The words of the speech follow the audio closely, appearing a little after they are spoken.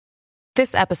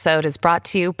This episode is brought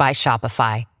to you by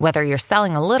Shopify. Whether you're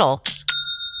selling a little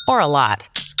or a lot,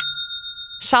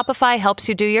 Shopify helps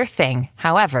you do your thing,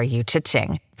 however you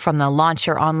cha-ching. From the launch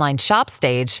your online shop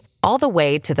stage, all the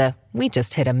way to the we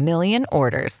just hit 1 million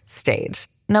orders stage.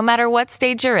 No matter what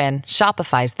stage you're in,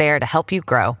 Shopify's there to help you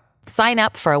grow. Sign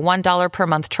up for a $1 per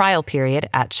month trial period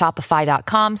at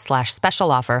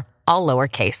shopify.com/special offer, all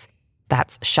lowercase.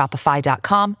 That's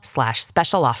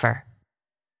shopify.com/special offer.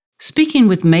 Speaking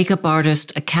with makeup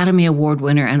artist, Academy Award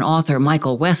winner, and author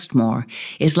Michael Westmore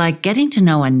is like getting to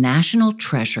know a national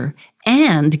treasure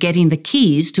and getting the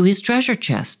keys to his treasure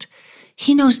chest.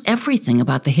 He knows everything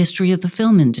about the history of the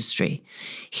film industry.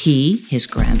 He, his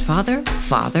grandfather,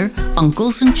 father,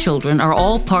 uncles, and children are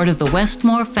all part of the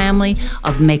Westmore family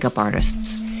of makeup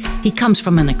artists. He comes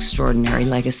from an extraordinary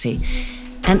legacy.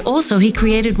 And also, he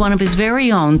created one of his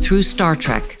very own through Star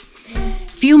Trek.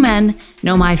 Few men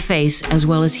know my face as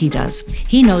well as he does.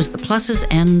 He knows the pluses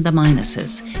and the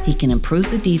minuses. He can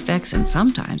improve the defects, and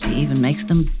sometimes he even makes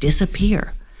them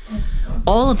disappear.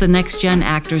 All of the next-gen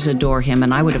actors adore him,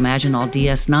 and I would imagine all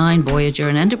DS9, Voyager,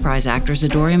 and Enterprise actors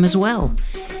adore him as well.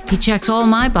 He checks all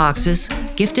my boxes: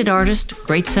 gifted artist,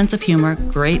 great sense of humor,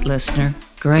 great listener,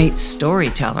 great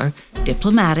storyteller,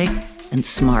 diplomatic, and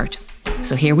smart.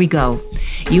 So here we go.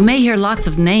 You may hear lots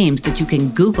of names that you can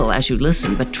Google as you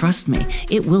listen, but trust me,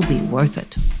 it will be worth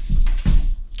it.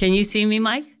 Can you see me,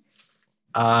 Mike?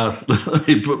 Let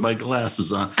me put my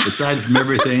glasses on. Aside from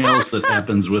everything else that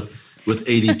happens with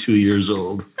 82 years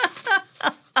old.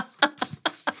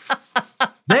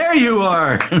 There you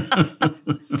are.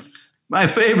 My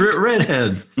favorite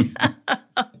redhead.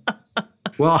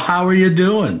 Well, how are you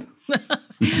doing?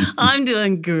 I'm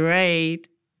doing great.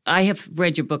 I have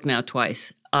read your book now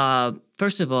twice.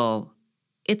 First of all,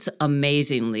 it's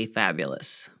amazingly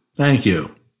fabulous. Thank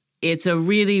you. It's a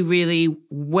really, really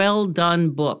well-done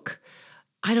book.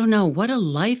 I don't know, what a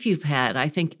life you've had. I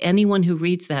think anyone who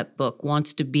reads that book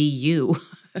wants to be you.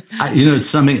 It's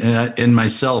something in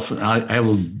myself. I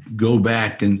will go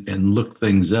back and look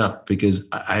things up because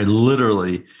I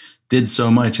literally did so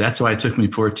much. That's why it took me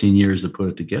 14 years to put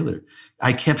it together.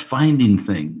 I kept finding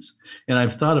things, and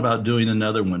I've thought about doing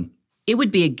another one. It would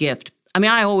be a gift. I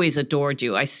mean, I always adored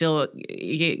you. I still,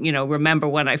 remember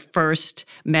when I first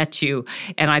met you,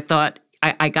 and I thought,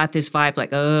 I got this vibe like,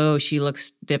 oh, she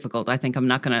looks difficult. I think I'm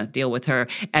not going to deal with her.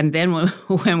 And then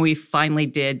when we finally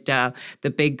did the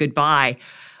big goodbye,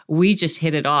 we just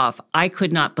hit it off. I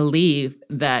could not believe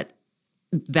that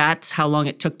that's how long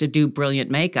it took to do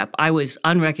brilliant makeup. I was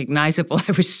unrecognizable.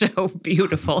 I was so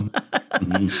beautiful.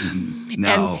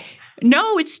 No.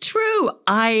 No, it's true.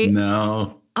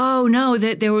 No. Oh, no,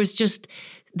 there was just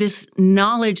this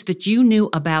knowledge that you knew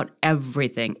about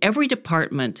everything. Every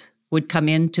department would come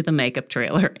into the makeup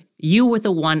trailer. You were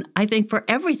the one, I think, for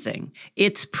everything.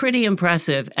 It's pretty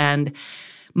impressive. And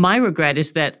my regret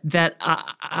is that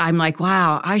I'm like,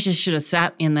 wow, I just should have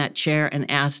sat in that chair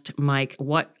and asked Mike,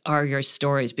 what are your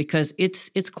stories? Because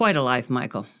it's quite a life,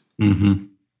 Michael. Mm-hmm.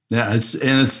 Yeah, as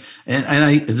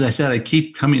I said, I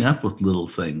keep coming up with little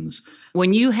things.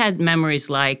 When you had memories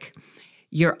like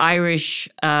your Irish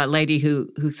lady who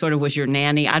sort of was your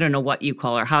nanny, I don't know what you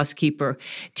call her, housekeeper.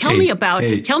 Tell me about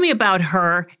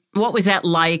her. What was that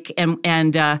like? And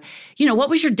what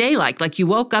was your day like? Like, you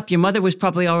woke up, your mother was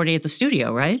probably already at the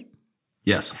studio, right?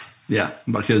 Yes. Yeah.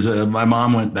 Because my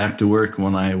mom went back to work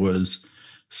when I was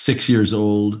 6 years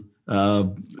old.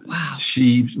 Wow.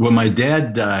 My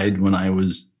dad died when I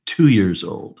was 2 years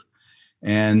old.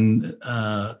 And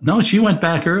no, she went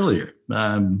back earlier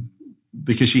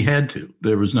because she had to.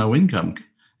 There was no income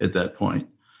at that point.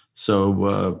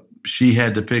 So she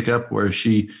had to pick up where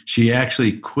she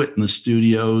actually quit in the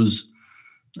studios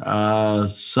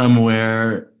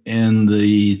somewhere in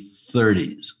the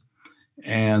 30s,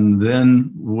 and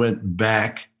then went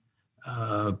back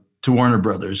to Warner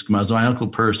Brothers. My Uncle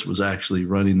Perce was actually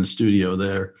running the studio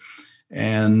there,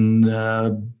 and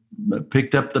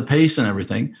picked up the pace and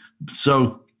everything.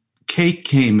 So Kate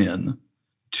came in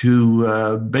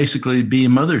to basically be a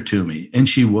mother to me, and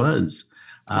she was.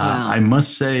 Wow. I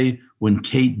must say, when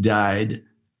Kate died,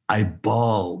 I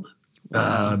bawled.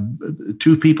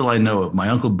 Two people I know of, my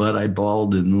Uncle Bud, I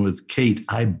bawled, and with Kate,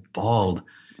 I bawled.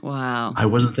 Wow. I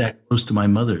wasn't that close to my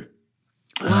mother.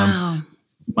 Wow.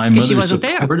 My mother she wasn't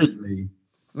supported there. me.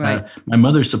 Right. My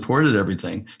mother supported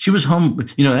everything. She was home.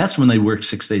 That's when they worked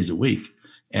 6 days a week,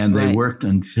 and they worked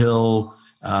until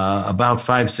about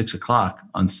 5, 6 o'clock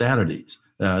on Saturdays.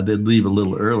 They'd leave a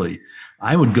little early.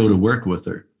 I would go to work with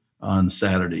her on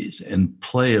Saturdays and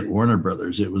play at Warner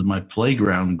Brothers. It was my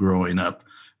playground growing up.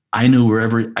 I knew where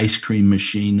every ice cream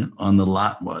machine on the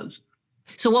lot was.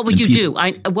 So what would you do?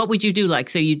 What would you do? Like,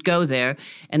 so you'd go there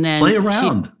and then play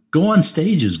around, go on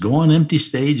stages, go on empty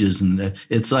stages. And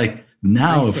it's like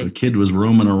now if a kid was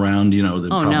roaming around,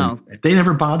 they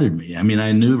never bothered me. I mean,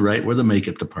 I knew right where the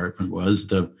makeup department was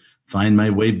to find my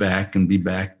way back and be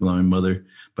back with my mother.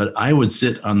 But I would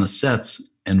sit on the sets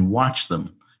and watch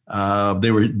them. They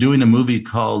were doing a movie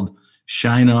called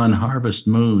Shine On Harvest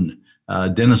Moon.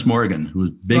 Dennis Morgan, who was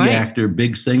big actor,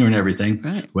 big singer and everything.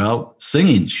 Right. Well,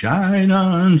 singing shine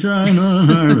on,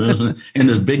 harvest, and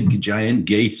this big giant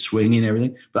gate swinging and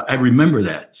everything. But I remember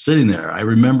that sitting there. I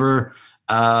remember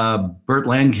Burt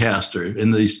Lancaster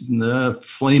in the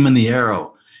Flame and the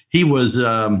Arrow. He was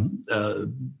a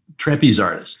trapeze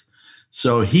artist.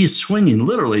 So he's swinging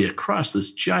literally across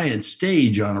this giant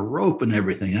stage on a rope and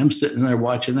everything. I'm sitting there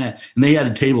watching that. And they had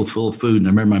a table full of food. And I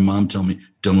remember my mom telling me,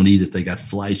 don't eat it. They got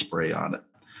fly spray on it.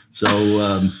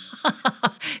 So,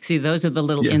 see, those are the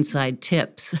little inside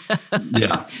tips.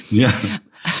 Yeah.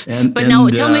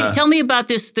 Tell me about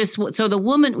this. So the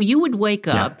woman, you would wake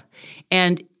up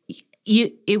and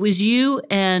it was you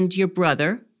and your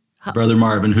brother. Brother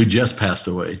Marvin, who just passed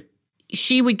away.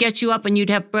 She would get you up and you'd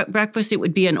have breakfast. It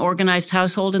would be an organized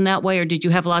household in that way, or did you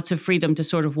have lots of freedom to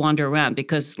sort of wander around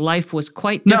because life was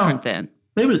quite different then?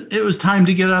 It was time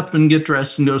to get up and get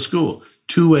dressed and go to school.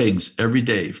 2 eggs every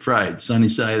day, fried, sunny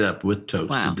side up with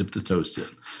toast. Wow. To dip the toast in.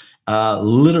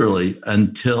 Literally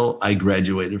until I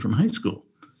graduated from high school.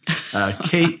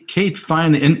 Kate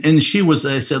finally, and she was,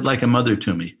 I said, like a mother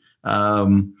to me.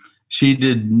 She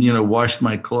did, wash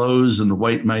my clothes and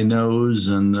wipe my nose.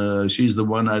 And she's the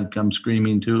one I'd come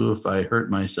screaming to if I hurt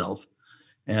myself.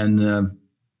 And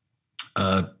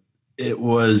it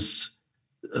was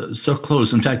so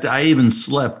close. In fact, I even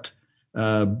slept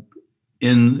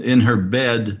in her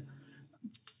bed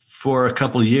for a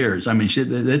couple of years. I mean,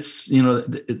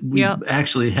 we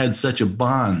actually had such a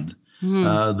bond.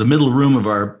 The middle room of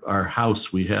our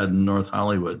house we had in North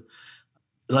Hollywood.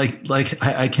 I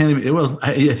can't even. Well,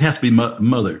 it has to be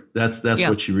mother. That's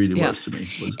what she really was to me.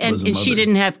 And she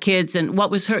didn't have kids. And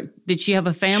what was her? Did she have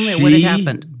a family, or what had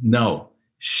happened? No,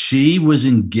 she was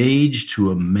engaged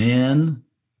to a man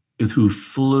who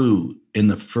flew in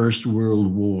the First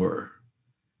World War,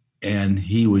 and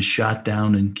he was shot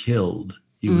down and killed.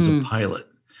 He was a pilot.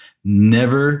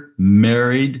 Never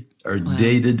married or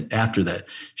dated after that.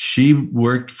 She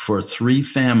worked for 3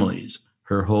 families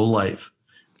her whole life.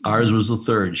 Ours was the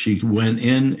third. She went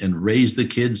in and raised the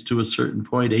kids to a certain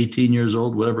point, 18 years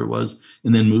old, whatever it was,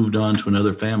 and then moved on to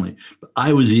another family. But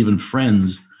I was even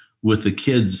friends with the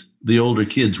kids. The older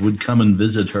kids would come and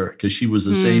visit her because she was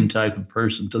the same type of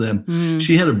person to them.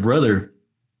 She had a brother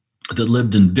that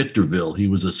lived in Victorville. He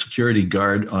was a security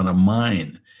guard on a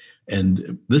mine.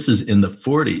 And this is in the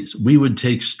 40s. We would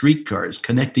take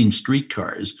connecting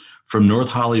streetcars from North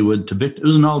Hollywood to Victor. It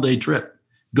was an all-day trip.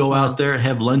 Go out there,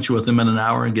 have lunch with them in an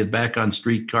hour, and get back on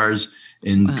streetcars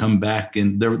and come back.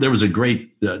 And there was a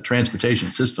great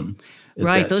transportation system.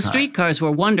 Right, those streetcars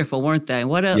were wonderful, weren't they?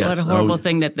 What a horrible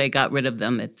thing that they got rid of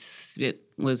them. It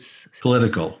was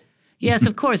political. Yes,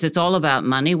 of course. It's all about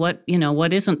money. What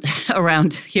isn't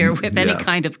around here with any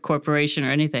kind of corporation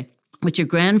or anything. What your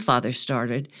grandfather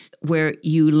started, where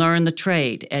you learn the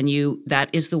trade, and that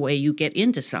is the way you get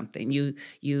into something.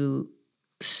 You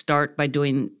start by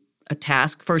doing a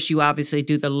task. First, you obviously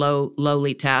do the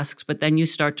lowly tasks, but then you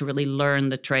start to really learn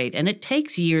the trade. And it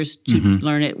takes years to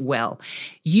learn it well.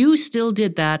 You still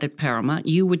did that at Paramount.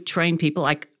 You would train people,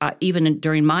 like even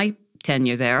during my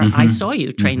tenure there, I saw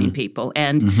you training people.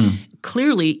 And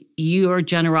clearly your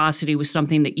generosity was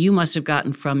something that you must have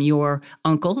gotten from your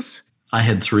uncles. I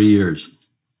had 3 years,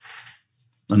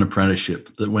 an apprenticeship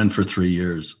that went for 3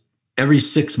 years. Every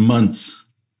 6 months,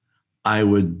 I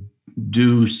would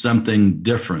do something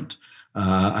different.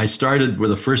 I started with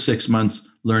the first 6 months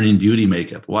learning beauty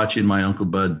makeup, watching my Uncle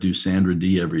Bud do Sandra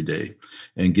Dee every day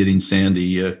and getting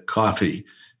Sandy coffee.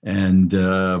 And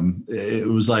it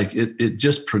was like it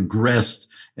just progressed.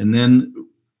 And then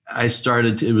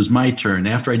it was my turn.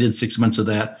 After I did 6 months of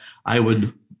that, I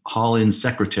would haul in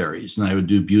secretaries and I would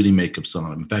do beauty makeups on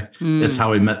them. In fact, that's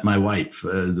how I met my wife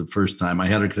the first time. I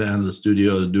had her come down to the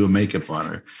studio to do a makeup on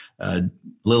her.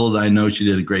 Little did I know she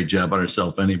did a great job on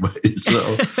herself anyway.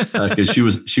 So, because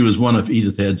she was one of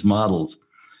Edith Head's models.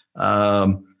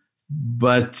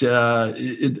 But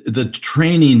the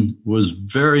training was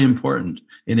very important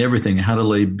in everything: how to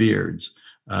lay beards,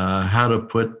 how to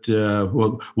put.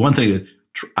 One thing that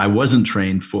I wasn't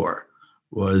trained for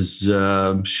was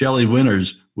Shelley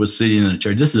Winters was sitting in a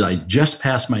chair. I just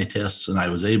passed my tests and I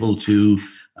was able to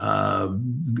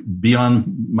be on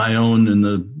my own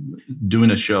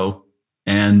doing a show.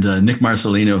 And Nick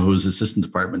Marcelino, who's assistant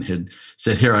department head,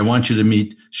 said, here, I want you to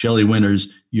meet Shelley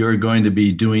Winters. You're going to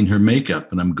be doing her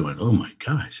makeup. And I'm going, oh my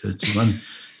gosh, that's fun.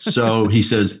 So he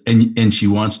says, and she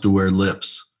wants to wear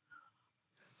lips.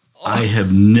 I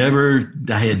had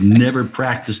never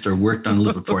practiced or worked on a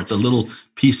lip before. It's a little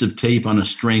piece of tape on a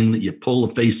string that you pull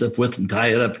the face up with and tie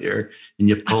it up here, and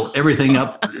you pull everything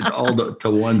up all to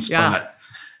one spot.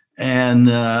 Yeah.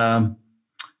 And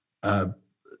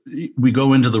we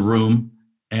go into the room,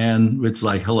 and it's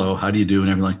like, hello, how do you do? And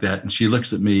everything like that. And she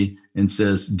looks at me and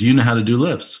says, do you know how to do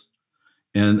lifts?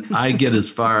 And I get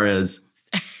as far as,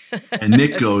 and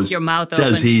Nick goes, your mouth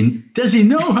open. Does he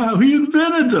know how he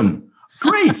invented them?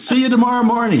 Great. See you tomorrow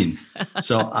morning.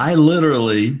 So I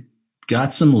literally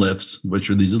got some lifts, which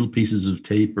were these little pieces of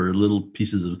tape or little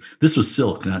pieces of, this was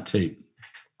silk, not tape.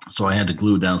 So I had to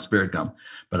glue down spirit gum.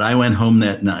 But I went home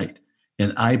that night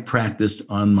and I practiced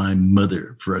on my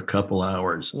mother for a couple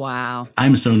hours. Wow.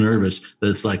 I'm so nervous that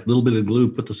it's like a little bit of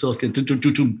glue, put the silk in,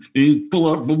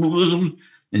 pull out,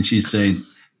 and she's saying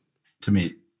to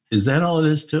me, is that all it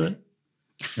is to it?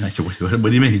 And I said, what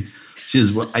do you mean? She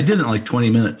says, well, I did it in like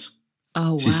 20 minutes.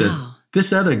 Oh, wow. She said,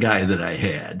 this other guy that I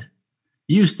had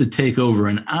used to take over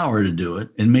an hour to do it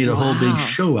and made a whole big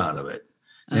show out of it.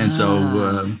 And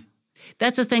so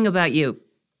that's the thing about you.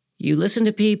 You listen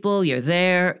to people, you're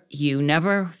there, you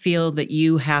never feel that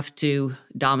you have to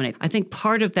dominate. I think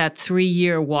part of that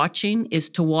 3-year watching is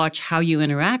to watch how you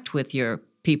interact with your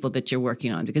people that you're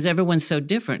working on, because everyone's so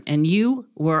different. And you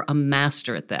were a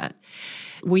master at that.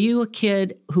 Were you a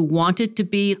kid who wanted to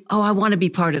be, I want to be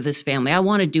part of this family. I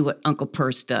want to do what Uncle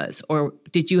Perce does. Or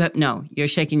did you have, no, you're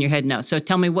shaking your head no. So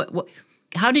tell me,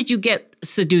 how did you get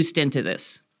seduced into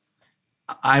this?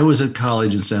 I was at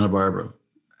college in Santa Barbara,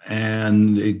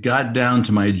 and it got down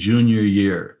to my junior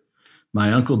year.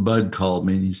 My Uncle Bud called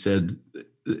me and he said,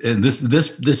 and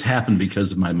this happened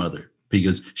because of my mother,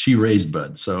 because she raised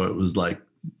Bud. So it was like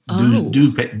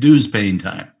dues paying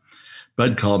time.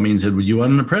 Bud called me and said, would you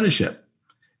want an apprenticeship?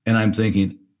 And I'm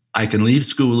thinking, I can leave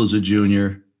school as a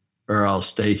junior or I'll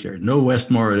stay here. No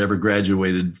Westmore had ever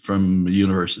graduated from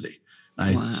university.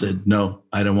 I said, no,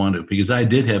 I don't want to, because I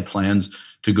did have plans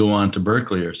to go on to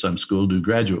Berkeley or some school, do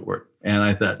graduate work. And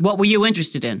I thought, what were you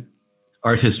interested in?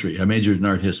 Art history. I majored in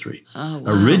art history. Oh,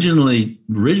 wow. Originally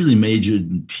majored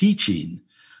in teaching.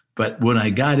 But when I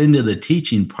got into the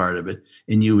teaching part of it,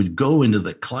 and you would go into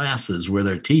the classes where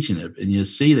they're teaching it, and you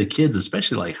see the kids,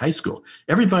 especially like high school,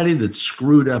 everybody that's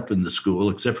screwed up in the school,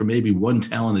 except for maybe one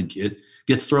talented kid,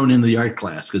 gets thrown into the art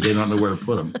class because they don't know where to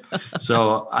put them.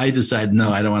 So I decided,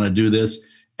 no, I don't want to do this.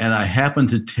 And I happened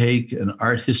to take an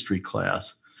art history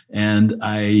class, and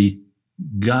I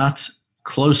got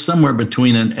close somewhere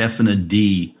between an F and a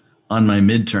D on my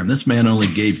midterm. This man only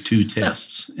gave 2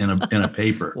 tests in a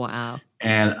paper. Wow.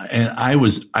 And I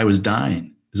was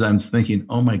dying because I was thinking,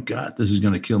 oh my God, this is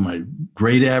going to kill my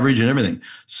grade average and everything.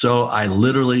 So I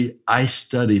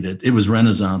studied it. It was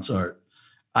Renaissance art.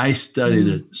 I studied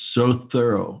it so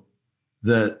thorough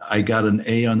that I got an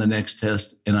A on the next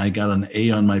test and I got an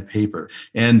A on my paper.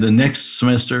 And the next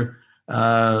semester,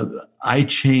 I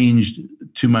changed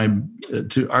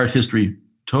to art history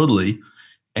totally.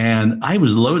 And I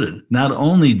was loaded. Not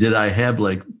only did I have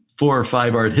like 4 or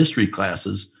 5 art history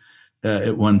classes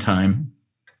at one time,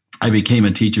 I became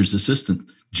a teacher's assistant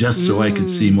just so I could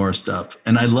see more stuff.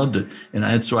 And I loved it. And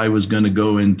that's why I was going to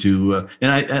go into,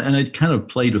 and I kind of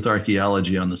played with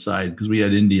archaeology on the side because we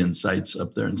had Indian sites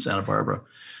up there in Santa Barbara.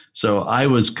 So I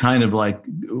was kind of like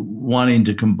wanting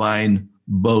to combine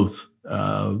both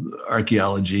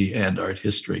archaeology and art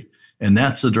history. And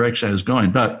that's the direction I was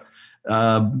going. But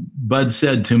Bud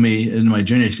said to me in my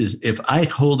junior, he says, if I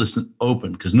hold this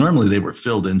open, because normally they were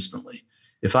filled instantly,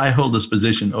 if I hold this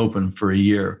position open for a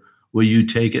year, will you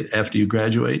take it after you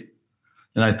graduate?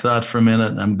 And I thought for a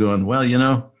minute, and I'm going, well,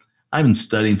 I've been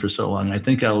studying for so long. I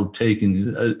think I'll take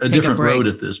a different road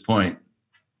at this point.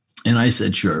 And I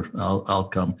said, sure, I'll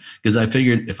come. Because I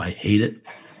figured if I hate it,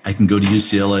 I can go to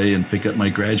UCLA and pick up my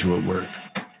graduate work.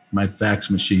 My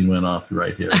fax machine went off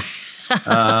right here.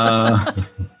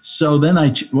 So then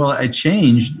I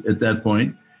changed at that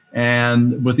point,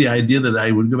 and with the idea that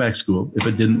I would go back to school if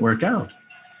it didn't work out.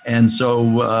 And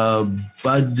so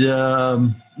Bud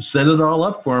set it all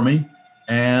up for me,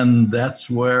 and that's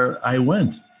where I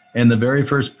went. And the very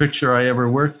first picture I ever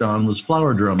worked on was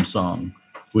Flower Drum Song,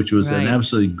 which was an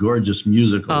absolutely gorgeous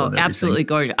musical. Oh, absolutely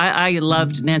gorgeous. I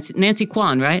loved Nancy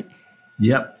Kwan, right?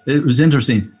 Yep. It was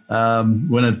interesting.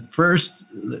 When at first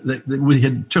we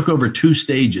had took over 2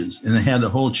 stages, and it had the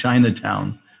whole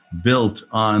Chinatown built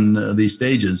on these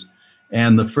stages.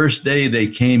 And the first day they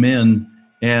came in,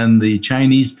 And the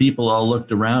Chinese people all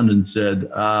looked around and said,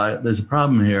 there's a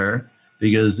problem here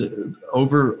because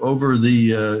over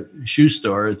the shoe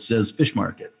store, it says fish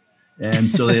market.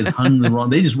 And so they had hung the wrong,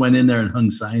 they just went in there and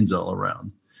hung signs all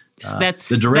around.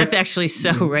 That's actually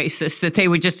so racist that they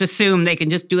would just assume they can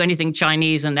just do anything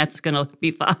Chinese and that's going to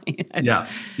be fine. Yeah.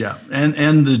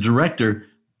 And the director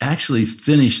actually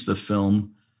finished the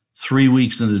film 3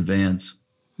 weeks in advance,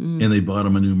 and they bought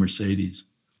him a new Mercedes.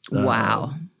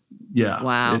 Wow. Yeah.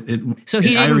 Wow. So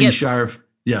he didn't get Sharf.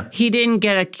 Yeah. He didn't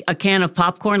get a can of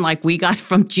popcorn like we got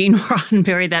from Gene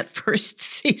Roddenberry that first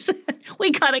season.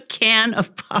 We got a can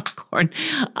of popcorn.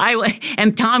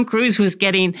 And Tom Cruise was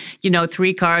getting,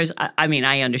 3 cars. I mean,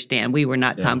 I understand we were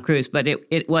not Tom Cruise, but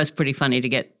it was pretty funny to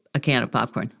get a can of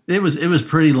popcorn. It was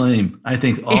pretty lame. I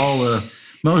think all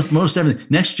most everything.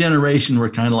 Next Generation were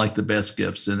kind of like the best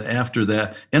gifts, and after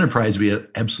that, Enterprise, we had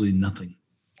absolutely nothing.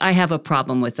 I have a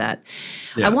problem with that.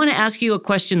 Yeah. I want to ask you a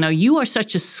question, though. You are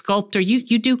such a sculptor.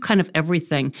 You do kind of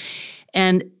everything.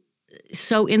 And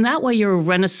so in that way, you're a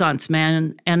Renaissance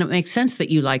man. And it makes sense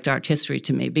that you liked art history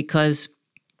to me because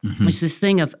it's this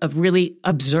thing of really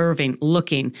observing,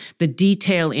 looking, the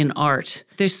detail in art.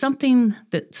 There's something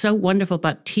that's so wonderful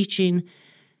about teaching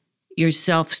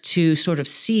yourself to sort of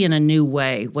see in a new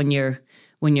way when you're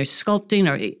sculpting,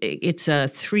 or it's a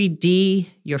 3D,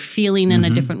 you're feeling in a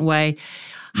different way.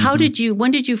 When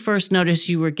did you first notice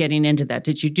you were getting into that?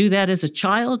 Did you do that as a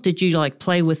child? Did you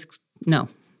play with, No.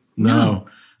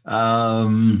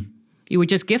 You were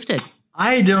just gifted.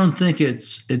 I don't think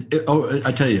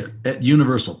I tell you, at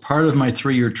Universal, part of my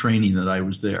 3-year training that I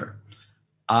was there,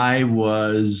 I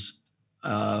was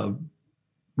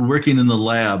working in the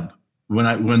lab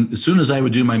as soon as I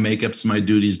would do my makeups, my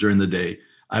duties during the day,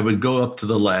 I would go up to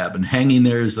the lab, and hanging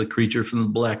there is the creature from the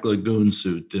Black Lagoon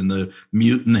suit and the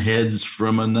mutant heads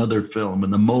from another film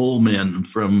and the mole men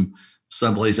from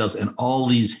someplace else, and all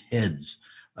these heads,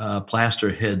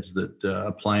 plaster heads that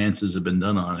appliances have been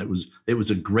done on. It was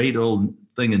a great old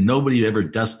thing, and nobody ever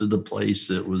dusted the place.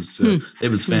 It was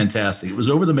fantastic. It was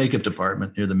over the makeup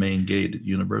department near the main gate at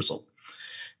Universal,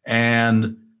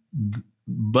 and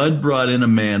Bud brought in a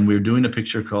man. We were doing a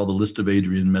picture called The List of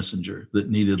Adrian Messenger that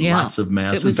needed lots of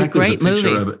masks. It was a great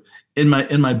movie. Of it. In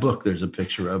my book, there's a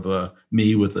picture of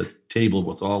me with a table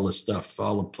with all the stuff,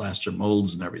 all the plaster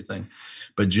molds and everything.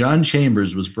 But John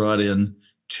Chambers was brought in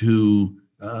to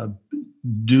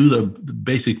do the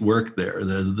basic work there,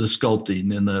 the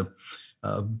sculpting and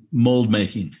the mold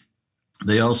making.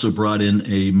 They also brought in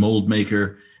a mold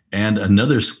maker and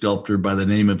another sculptor by the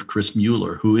name of Chris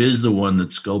Mueller, who is the one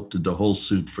that sculpted the whole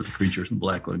suit for the creatures in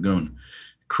Black Lagoon.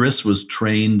 Chris was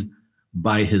trained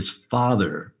by his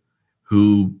father,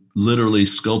 who literally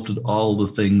sculpted all the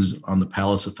things on the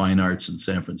Palace of Fine Arts in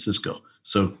San Francisco.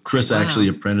 So Chris actually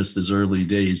apprenticed his early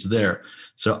days there.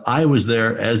 So I was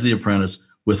there as the apprentice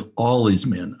with all these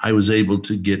men. I was able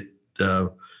to get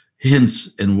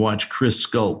hints and watch Chris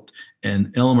sculpt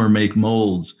and Elmer make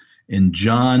molds. And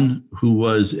John, who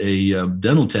was a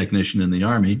dental technician in the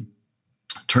Army,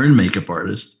 turned makeup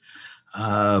artist,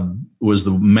 was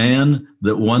the man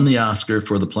that won the Oscar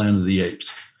for The Planet of the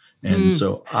Apes. And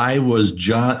so I was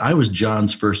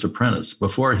John's first apprentice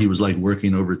before he was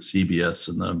working over at CBS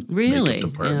in the makeup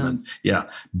department. Yeah,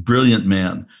 brilliant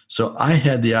man. So I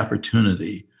had the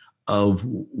opportunity of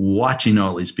watching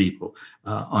all these people.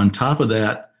 On top of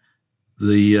that,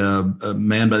 the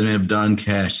man by the name of Don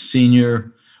Cash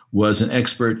Sr. was an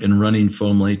expert in running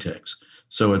foam latex.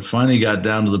 So it finally got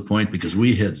down to the point, because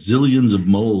we had zillions of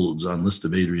molds on List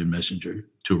of Adrian Messenger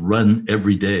to run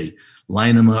every day,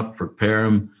 line them up, prepare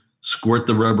them, squirt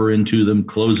the rubber into them,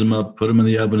 close them up, put them in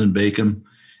the oven and bake them.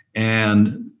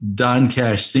 And Don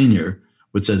Cash Sr.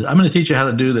 would say, I'm going to teach you how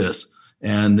to do this.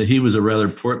 And he was a rather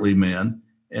portly man.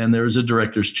 And there was a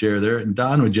director's chair there. And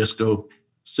Don would just go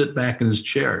sit back in his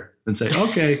chair and say,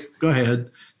 okay, go ahead.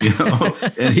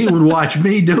 And he would watch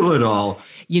me do it all.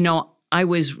 I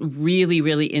was really,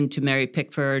 really into Mary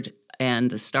Pickford and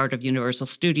the start of Universal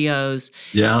Studios.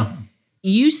 Yeah.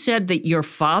 You said that your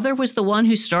father was the one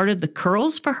who started the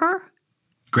curls for her?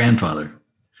 Grandfather.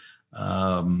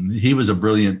 He was a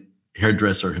brilliant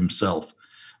hairdresser himself,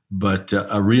 but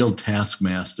a real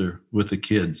taskmaster with the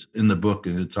kids in the book.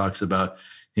 And it talks about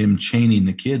him chaining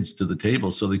the kids to the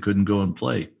table so they couldn't go and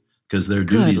play, because their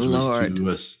duty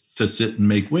was to sit and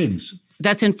make wigs.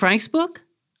 That's in Frank's book?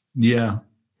 Yeah.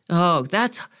 Oh,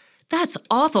 that's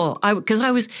awful. Because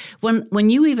I was when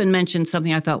you even mentioned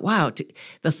something, I thought, wow,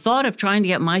 the thought of trying to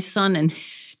get my son and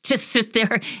to sit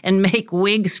there and make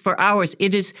wigs for hours,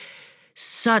 it is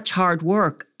such hard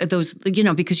work. Those,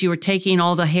 because you were taking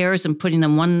all the hairs and putting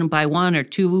them one by one or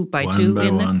two by two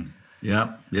in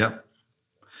there. Yep.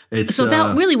 So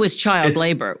that really was child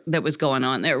labor that was going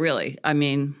on there, really. I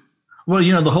mean... Well,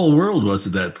 the whole world was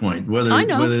at that point, whether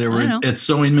they were at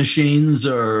sewing machines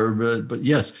but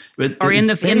yes. Or in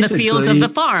the fields of the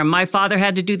farm. My father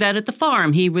had to do that at the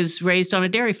farm. He was raised on a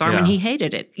dairy farm and he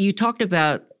hated it. You talked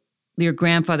about your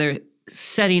grandfather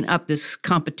setting up this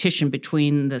competition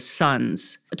between the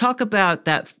sons. Talk about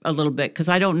that a little bit, because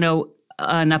I don't know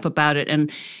enough about it.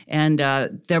 And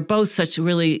they're both such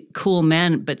really cool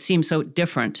men, but seem so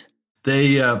different.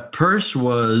 Perce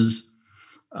was...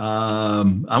 I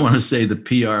want to say the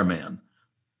PR man.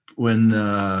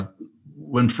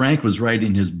 When Frank was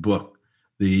writing his book,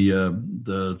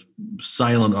 the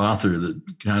silent author that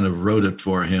kind of wrote it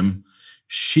for him,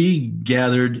 she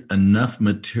gathered enough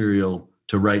material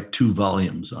to write 2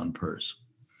 volumes on Perce.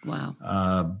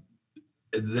 Wow.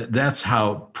 That's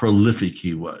how prolific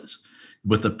he was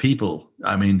with the people.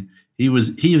 I mean, he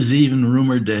was even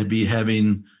rumored to be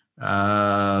having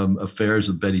affairs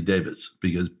with Betty Davis,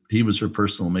 because he was her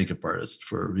personal makeup artist.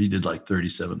 He did like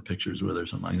 37 pictures with her,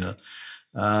 something like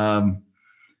that.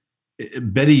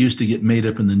 Betty used to get made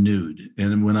up in the nude,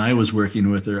 and when I was working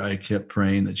with her, I kept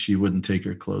praying that she wouldn't take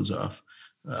her clothes off.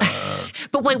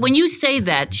 But wait, when you say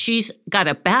that, she's got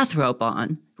a bathrobe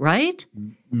on, right?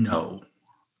 No.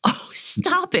 Oh,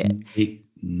 stop it!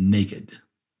 Naked.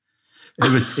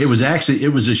 It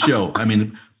was a show. I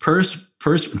mean, Perce.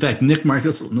 In fact, Nick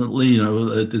Marcus, at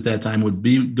that time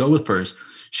would go with Perce.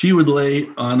 She would lay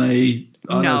on a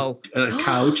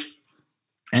couch,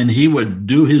 and he would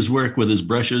do his work with his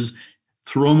brushes,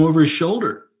 throw them over his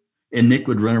shoulder, and Nick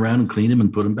would run around and clean them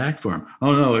and put them back for him.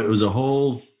 Oh no, it was a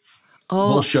whole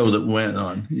show that went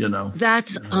on.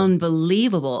 That's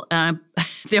unbelievable.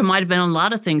 There might have been a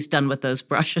lot of things done with those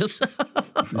brushes.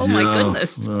 My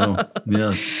goodness.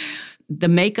 Yeah. The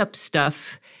makeup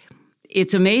stuff.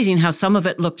 It's amazing how some of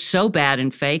it looked so bad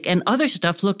and fake, and other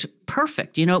stuff looked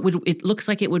perfect. It looks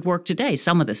like it would work today,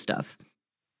 some of the stuff.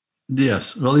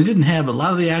 Yes. Well, they didn't have a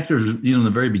lot of the actors, in the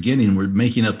very beginning were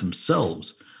making up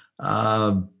themselves.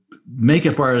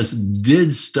 Makeup artists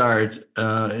did start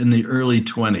in the early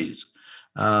 20s.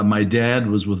 My dad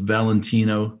was with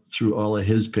Valentino through all of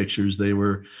his pictures.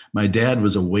 My dad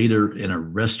was a waiter in a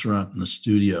restaurant in the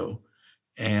studio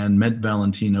and met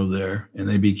Valentino there, and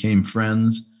they became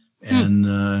friends.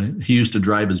 And he used to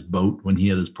drive his boat when he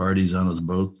had his parties on his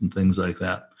boat and things like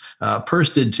that.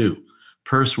 Perce did too.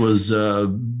 Perce was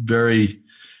very,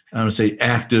 I would say,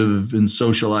 active in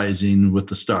socializing with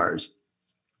the stars.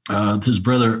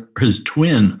 His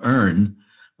twin, Ern,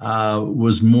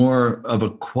 was more of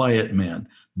a quiet man,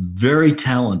 very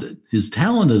talented. As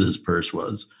talented as Perce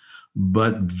was,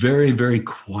 but very, very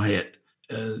quiet.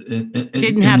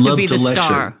 Didn't have to be the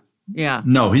star. Yeah.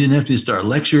 No, he didn't have to start.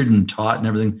 Lectured and taught and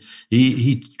everything.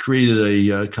 He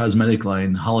created a cosmetic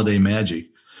line, Holiday Magic.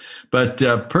 But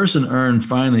Perce and Ern,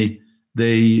 finally,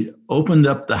 they opened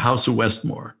up the House of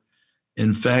Westmore.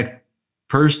 In fact,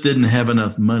 Perce didn't have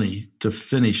enough money to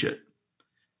finish it.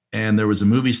 And there was a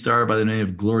movie star by the name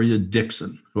of Gloria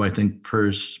Dixon, who I think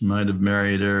Perce might have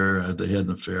married her. They had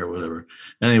an affair or whatever.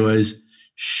 Anyways,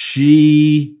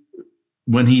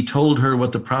 when he told her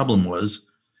what the problem was,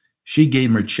 she gave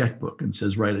him her checkbook and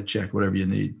says, write a check, whatever you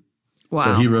need. Wow.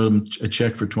 So he wrote him a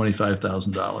check for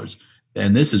 $25,000.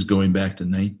 And this is going back to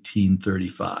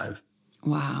 1935.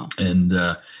 Wow. And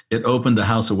it opened the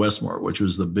House of Westmore, which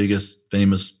was the biggest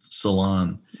famous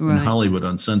salon in Hollywood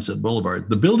on Sunset Boulevard.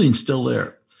 The building's still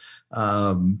there.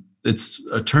 Its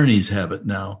attorneys have it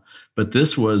now. But there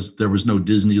was no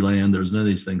Disneyland. There was none of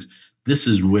these things. This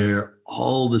is where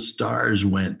all the stars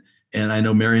went. And I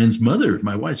know Marion's mother,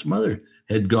 my wife's mother,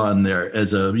 had gone there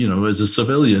as a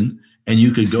civilian, and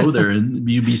you could go there and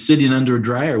you'd be sitting under a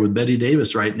dryer with Betty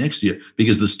Davis right next to you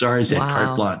because the stars had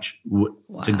carte blanche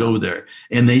to go there.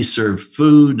 And they served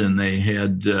food, and they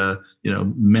had,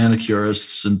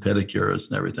 manicurists and pedicurists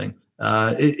and everything.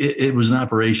 It was an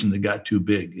operation that got too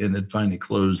big, and it finally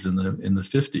closed in the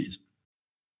 50s.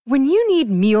 When you need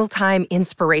mealtime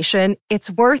inspiration,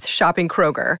 it's worth shopping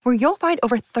Kroger, where you'll find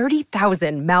over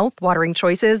 30,000 mouth-watering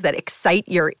choices that excite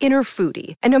your inner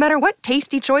foodie. And no matter what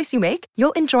tasty choice you make,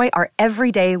 you'll enjoy our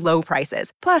everyday low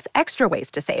prices, plus extra ways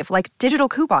to save, like digital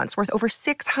coupons worth over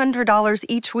 $600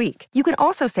 each week. You can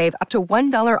also save up to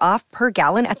 $1 off per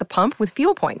gallon at the pump with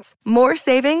fuel points. More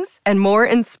savings and more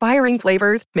inspiring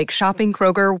flavors make shopping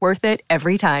Kroger worth it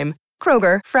every time.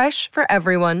 Kroger, fresh for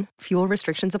everyone. Fuel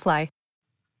restrictions apply.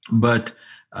 But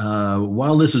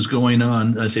while this was going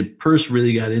on, I say Perce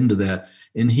really got into that,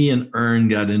 and he and Ern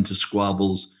got into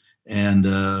squabbles, and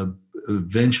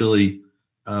eventually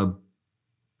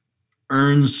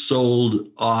Ernst sold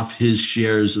off his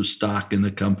shares of stock in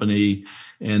the company,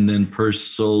 and then Peirce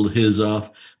sold his off,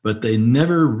 but they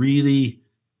never really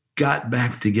got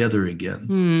back together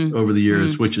again over the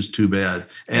years, which is too bad.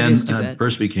 And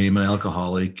Peirce became an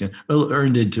alcoholic. Well,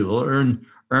 Ern did too. Well,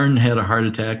 Ern had a heart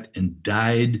attack and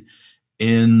died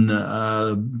in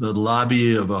the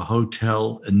lobby of a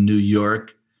hotel in New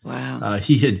York. Wow.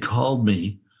 He had called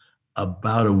me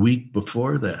about a week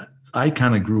before that. I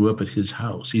kind of grew up at his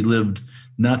house. He lived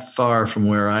not far from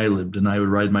where I lived, and I would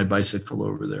ride my bicycle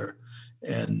over there.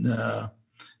 And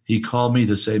he called me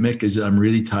to say, Mick, I'm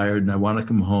really tired and I want to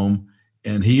come home.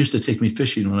 And he used to take me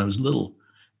fishing when I was little.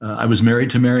 I was married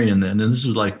to Marion then, and this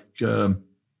was like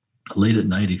late at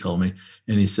night. He called me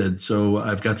and he said, so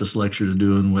I've got this lecture to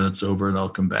do, and when it's over, and I'll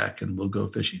come back and we'll go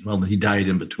fishing. Well, he died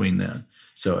in between that,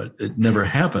 so it never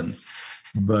happened.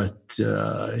 But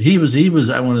he was,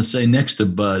 I want to say, next to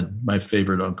Bud, my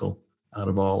favorite uncle out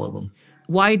of all of them.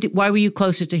 Why were you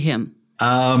closer to him?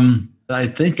 I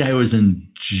think I was in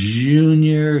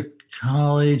junior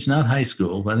college, not high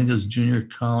school, but I think it was junior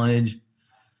college.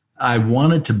 I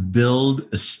wanted to build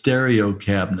a stereo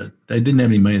cabinet. I didn't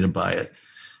have any money to buy it.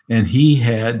 And he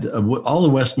had, all the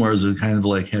Westmores are kind of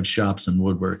like have shops in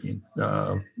woodworking.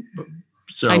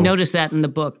 So I noticed that in the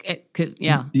book.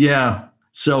 Yeah. Yeah.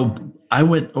 So I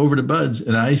went over to Bud's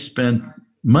and I spent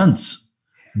months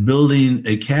building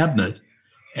a cabinet.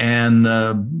 And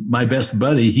my best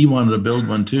buddy, he wanted to build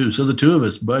one too. So the two of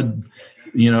us, Bud,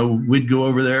 we'd go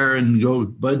over there and go.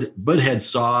 Bud had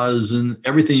saws and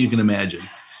everything you can imagine.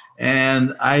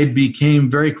 And I became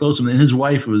very close to him. And his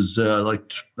wife was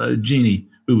Jeannie,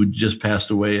 who had just passed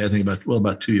away, I think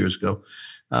about 2 years ago.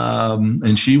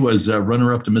 And she was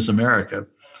runner-up to Miss America.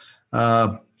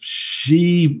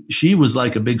 She was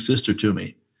like a big sister to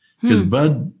me. Because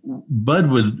Bud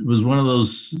was one of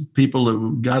those people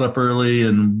that got up early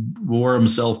and wore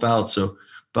himself out. So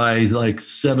by like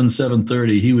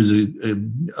 7:30, he was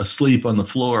asleep on the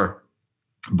floor.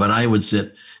 But I would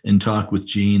sit and talk with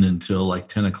Gene until like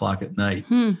 10 o'clock at night.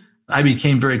 I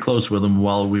became very close with him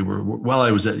while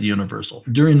I was at Universal.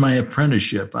 During my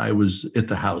apprenticeship, I was at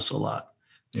the house a lot.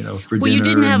 For dinner.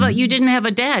 You didn't have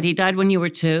a dad. He died when you were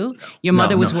 2. Your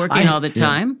mother was working all the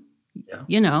time.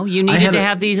 Yeah. You needed to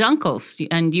have these uncles,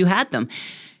 and you had them.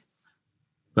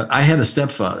 But I had a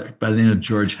stepfather by the name of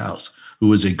George House, who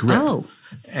was a grip. Oh.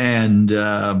 And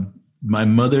my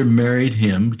mother married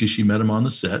him because she met him on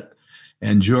the set.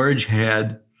 And George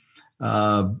had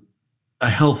a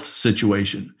health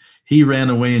situation. He ran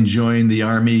away and joined the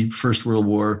Army, First World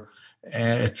War,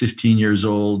 at 15 years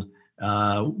old,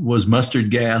 was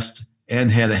mustard gassed, and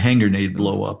had a hand grenade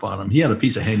blow up on him. He had a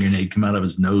piece of hand grenade come out of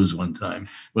his nose one time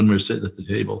when we were sitting at the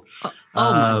table.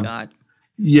 Oh my God.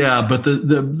 Yeah, but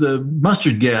the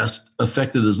mustard gas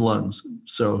affected his lungs.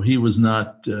 So he was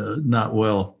not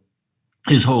well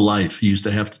his whole life. He used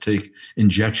to have to take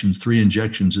injections, 3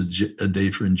 injections a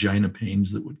day for angina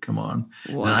pains that would come on.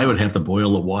 Wow. And I would have to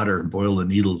boil the water and boil the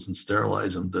needles and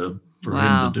sterilize them for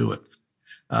him to do it.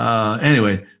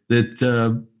 Anyway,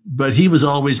 but he was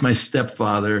always my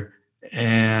stepfather.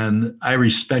 And I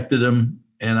respected him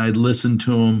and I listened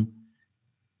to him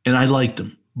and I liked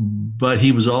him, but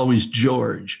he was always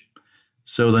George.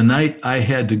 So the night I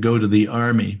had to go to the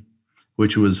Army,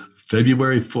 which was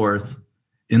February 4th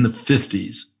in the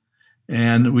 50s,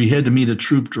 and we had to meet a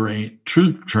troop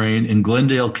train in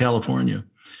Glendale, California.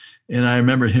 And I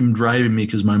remember him driving me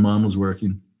because my mom was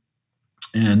working.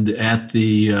 And at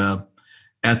the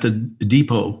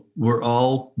depot, we're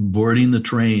all boarding the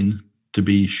train to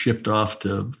be shipped off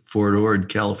to Fort Ord,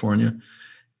 California.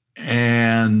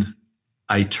 And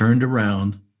I turned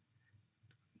around.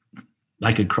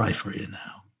 I could cry for you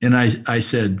now. And I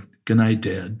said, good night,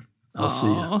 Dad. I'll see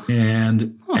you.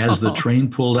 And as the train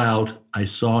pulled out, I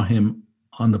saw him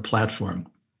on the platform,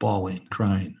 bawling,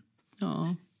 crying.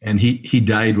 Aww. And he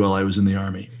died while I was in the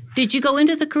Army. Did you go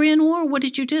into the Korean War? What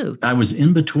did you do? I was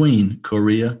in between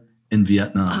Korea and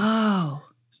Vietnam. Oh.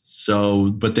 So,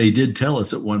 but they did tell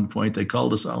us at one point, they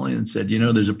called us all in and said,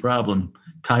 there's a problem.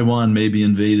 Taiwan may be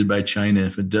invaded by China.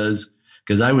 If it does,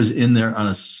 because I was in there on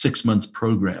a 6 months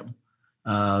program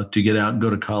to get out and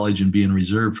go to college and be in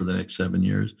reserve for the next 7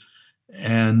 years.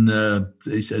 And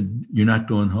they said, you're not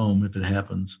going home if it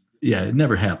happens. Yeah, it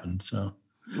never happened. So,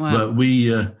 wow. But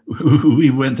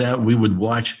we went out, we would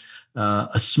watch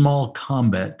a small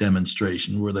combat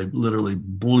demonstration where they literally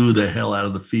blew the hell out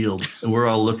of the field. And we're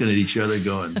all looking at each other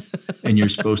going, and you're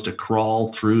supposed to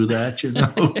crawl through that,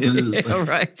 Yeah,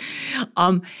 right.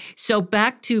 So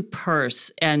back to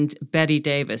Peirce and Bette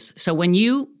Davis. So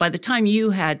by the time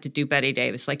you had to do Bette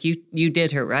Davis, like you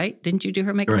did her, right? Didn't you do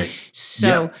her makeup? Right.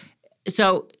 So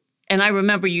And I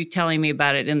remember you telling me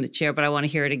about it in the chair, but I want to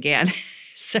hear it again.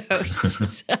 So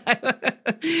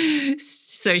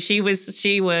she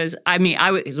was, I mean,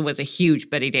 I was a huge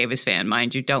Bette Davis fan,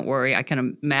 mind you. Don't worry. I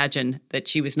can imagine that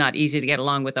she was not easy to get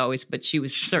along with always, but she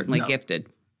was certainly gifted.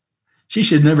 She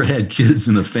should never had kids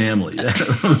in the family.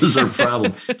 That was her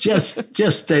problem. Just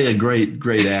stay a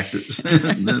great actress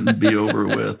and then be over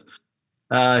with.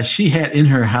 She had in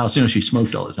her house, she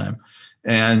smoked all the time.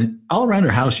 And all around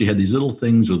her house, she had these little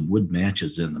things with wood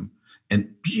matches in them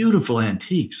and beautiful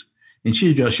antiques. And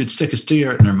she'd stick a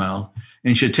cigarette in her mouth,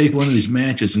 and she'd take one of these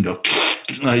matches and go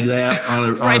like that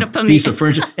on a piece of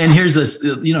furniture. And here's this,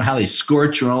 how they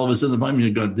scorch, and all of a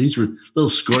sudden these were little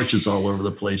scorches all over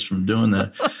the place from doing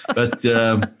that. But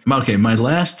okay, my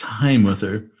last time with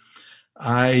her,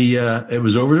 it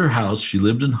was over at her house. She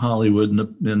lived in Hollywood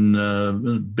in a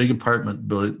big apartment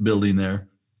building there,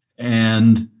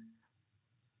 and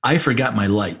I forgot my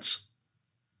lights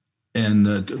and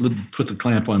put the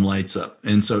clamp on lights up.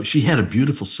 And so she had a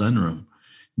beautiful sunroom.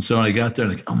 And so I got there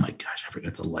and oh my gosh, I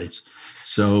forgot the lights.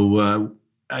 So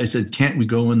I said, can't we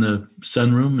go in the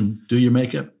sunroom and do your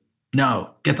makeup?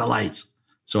 No, get the lights.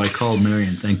 So I called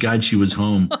Marion. Thank God she was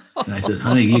home. And I said,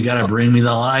 honey, you got to bring me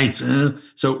the lights.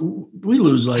 So we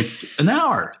lose like an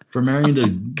hour for Marion to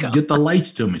get the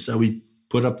lights to me. So we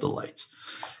put up the lights.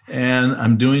 And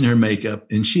I'm doing her makeup,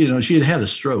 and she had a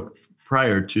stroke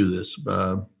prior to this,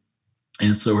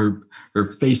 and so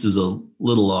her face is a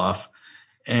little off.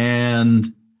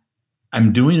 And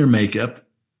I'm doing her makeup,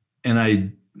 and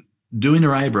I doing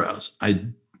her eyebrows. I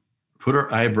put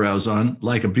her eyebrows on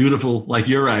like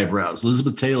your eyebrows,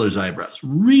 Elizabeth Taylor's eyebrows,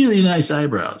 really nice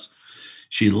eyebrows.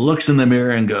 She looks in the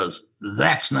mirror and goes,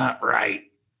 "That's not right."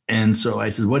 And so I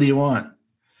said, "What do you want?"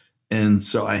 And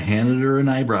so I handed her an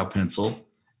eyebrow pencil.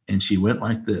 And she went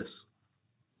like this.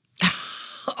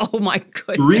 Oh my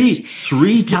goodness!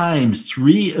 Three times,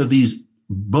 3 of these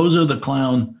Bozo the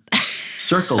Clown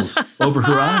circles over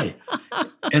her eye.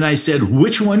 And I said,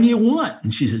 "Which one do you want?"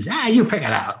 And she says, "You pick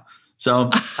it out." So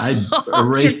I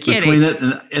erased between it,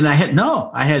 and I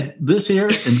had this here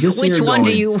and this here. Which one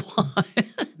do you want?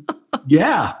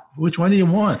 Yeah, which one do you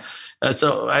want?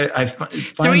 So I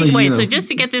finally. So just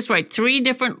to get this right, three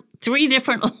different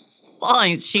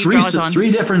lines she draws on. 3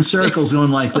 different circles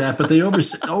going like that, but they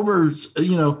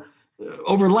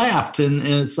overlapped, and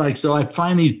it's like, so I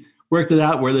finally worked it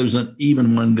out where there's an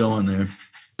even one going there.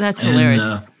 That's hilarious.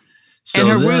 And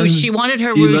her rouge, she wanted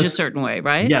her rouge a certain way,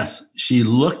 right? Yes. She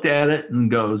looked at it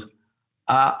and goes,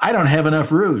 I don't have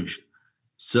enough rouge.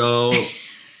 So,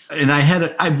 and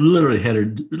I literally had her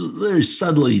very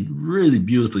subtly, really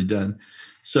beautifully done.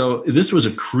 So this was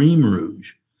a cream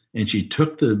rouge. And she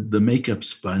took the makeup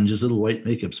sponge, this little white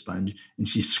makeup sponge, and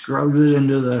she scrubbed it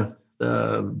into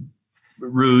the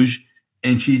rouge.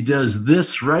 And she does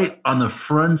this right on the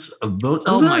fronts of both.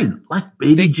 Oh my! Like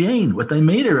Baby Jane, what they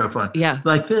made her up on. Yeah.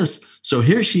 Like this. So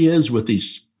here she is with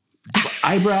these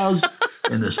eyebrows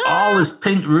and all this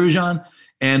pink rouge on.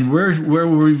 And where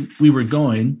we were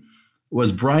going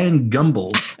was Brian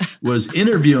Gumbel was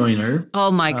interviewing her.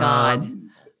 Oh my God.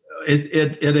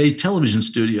 At a television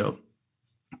studio.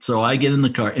 So I get in the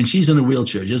car, and she's in a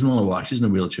wheelchair. She doesn't want to walk. She's in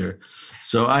a wheelchair.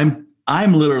 So I'm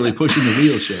literally pushing the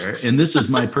wheelchair, and this is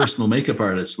my personal makeup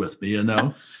artist with me, And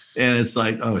it's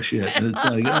like, oh shit! And it's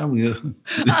like,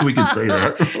 we can say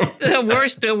that.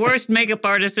 the worst makeup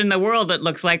artist in the world. It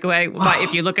looks like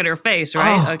if you look at her face,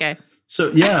 right? Okay.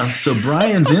 So yeah. So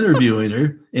Brian's interviewing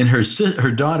her, and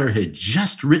her daughter had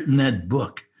just written that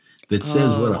book that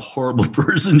says what a horrible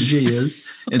person she is.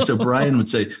 And so Brian would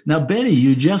say, "Now, Betty,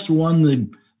 you just won the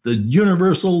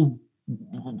Universal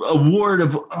Award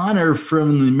of Honor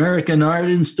from the American Art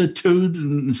Institute,"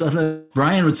 and stuff like that.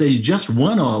 Brian would say, "You just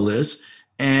won all this,"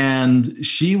 and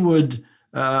he would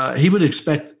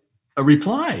expect a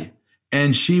reply,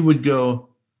 and she would go,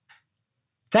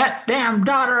 "That damn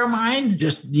daughter of mine,"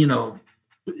 just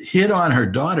hit on her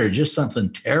daughter, just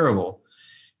something terrible.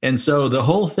 And so the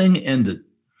whole thing ended,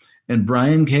 and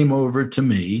Brian came over to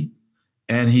me.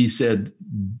 And he said,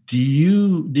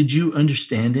 did you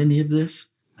understand any of this?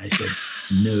 I said,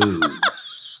 no.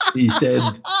 He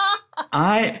said,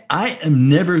 I am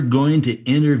never going to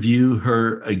interview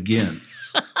her again.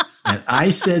 And I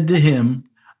said to him,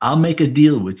 I'll make a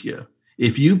deal with you.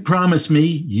 If you promise me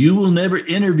you will never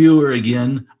interview her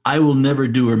again, I will never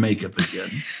do her makeup again.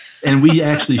 And we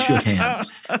actually shook hands.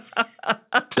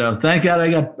 So thank God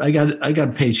I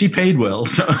got paid. She paid well,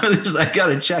 so I got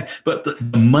a check. But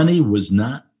the money was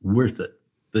not worth it.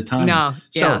 The time. No.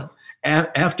 Yeah. So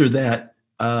after that,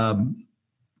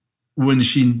 when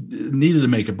she needed a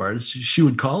makeup artist, she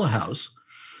would call a house,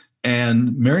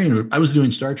 and Marion. I was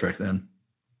doing Star Trek then,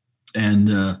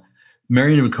 And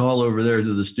Marion would call over there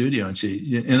to the studio,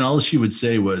 and all she would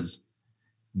say was,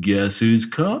 "Guess who's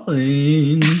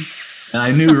calling?" And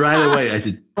I knew right away. I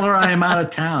said, "Tell her I'm out of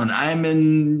town. I'm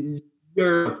in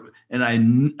Europe." And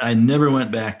I never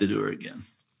went back to do her again.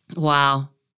 Wow.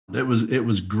 It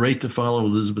was great to follow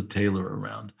Elizabeth Taylor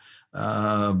around.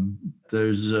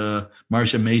 There's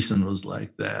Marcia Mason was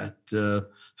like that.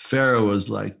 Farrah was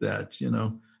like that.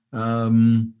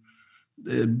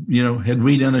 Had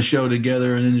we done a show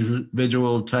together, an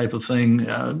individual type of thing,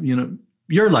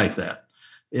 you're like that.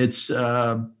 It's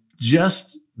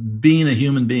just being a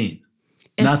human being.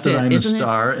 Not that I'm a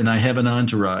star and I have an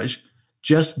entourage,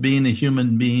 just being a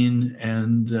human being.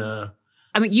 And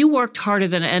you worked harder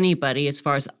than anybody, as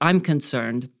far as I'm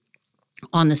concerned,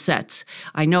 on the sets.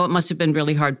 I know it must have been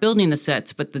really hard building the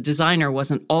sets, but the designer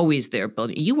wasn't always there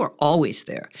building. You were always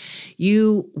there.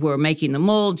 You were making the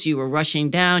molds. You were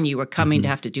rushing down. You were coming to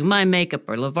have to do my makeup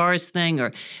or LeVar's thing,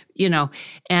 or,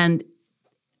 and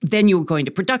then you were going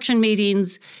to production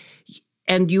meetings,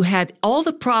 and you had all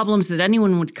the problems that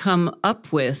anyone would come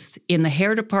up with in the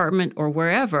hair department or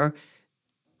wherever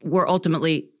were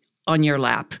ultimately on your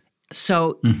lap.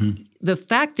 So the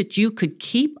fact that you could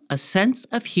keep a sense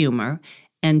of humor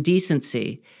and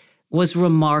decency was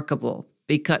remarkable,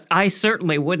 because I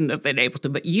certainly wouldn't have been able to,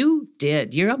 but you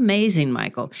did. You're amazing,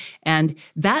 Michael. And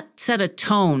that set a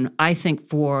tone, I think,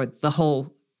 for the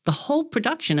whole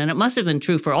production. And it must have been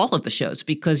true for all of the shows,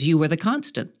 because you were the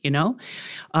constant,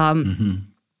 And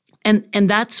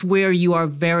that's where you are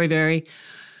very, very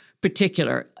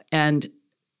particular. And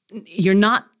you're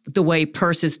not the way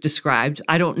Peirce is described.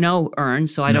 I don't know Ern,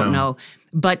 so I don't know.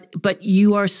 But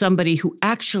you are somebody who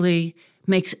actually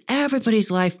makes everybody's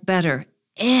life better,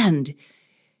 and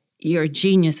you're a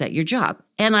genius at your job.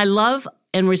 And I love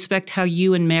and respect how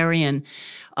you and Marion,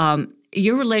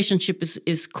 your relationship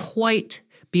is quite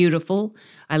beautiful.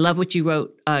 I love what you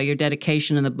wrote, your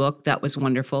dedication in the book. That was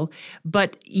wonderful.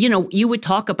 But, you would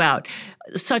talk about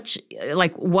such,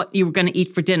 like, what you were going to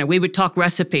eat for dinner. We would talk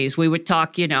recipes. We would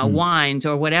talk, wines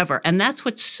or whatever. And that's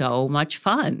what's so much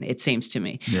fun, it seems to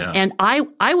me. Yeah. And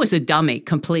I was a dummy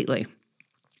completely.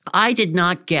 I did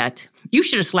not get, you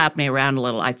should have slapped me around a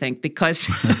little, I think, because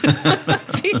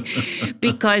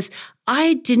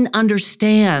I didn't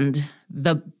understand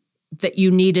that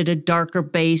you needed a darker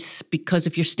base, because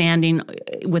if you're standing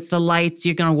with the lights,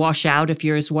 you're going to wash out if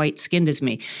you're as white-skinned as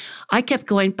me. I kept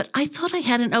going, but I thought I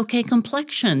had an okay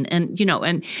complexion. And,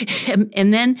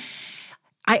 and then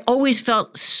I always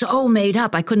felt so made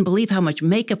up. I couldn't believe how much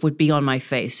makeup would be on my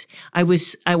face. I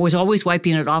was always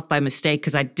wiping it off by mistake,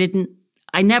 because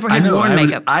I never had worn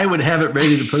makeup. I would have it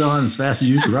ready to put on as fast as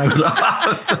you could wipe it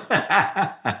off.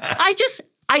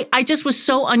 I just was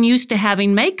so unused to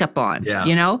having makeup on,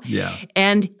 Yeah.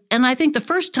 And I think the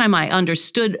first time I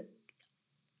understood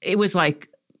it was like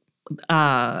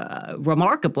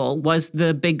remarkable was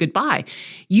the Big Goodbye.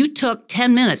 You took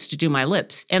 10 minutes to do my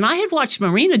lips. And I had watched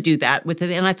Marina do that with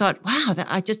it, and I thought, wow,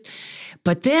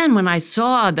 but then when I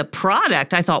saw the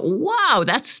product, I thought, wow,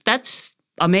 that's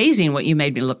amazing what you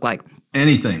made me look like.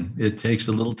 Anything. It takes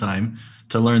a little time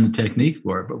to learn the technique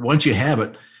for it. But once you have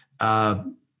it,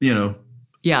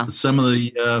 yeah. Some of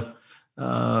the,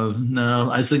 no,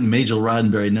 I think Majel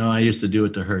Roddenberry, no, I used to do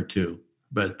it to her too.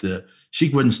 But she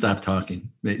wouldn't stop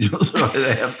talking, Majel, so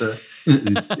I have to.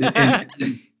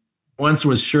 and once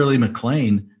was Shirley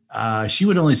MacLaine. She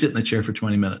would only sit in the chair for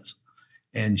 20 minutes.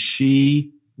 And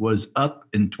she was up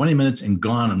in 20 minutes and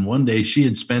gone. And one day she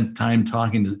had spent time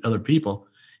talking to other people,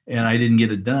 and I didn't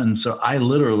get it done. So I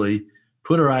literally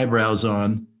put her eyebrows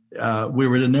on. We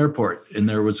were at an airport, and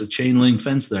there was a chain link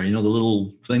fence there, the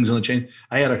little things on the chain.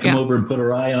 I had to come over and put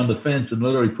her eye on the fence and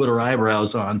literally put her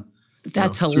eyebrows on.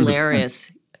 That's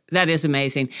hilarious. That is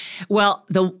amazing. Well,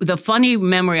 the funny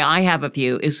memory I have of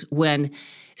you is when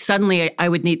suddenly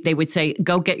they would say,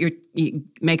 go get your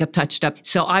makeup touched up.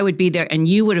 So I would be there, and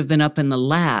you would have been up in the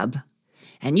lab,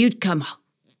 and you'd come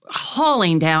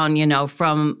hauling down,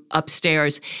 from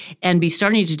upstairs, and be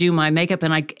starting to do my makeup.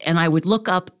 And I would look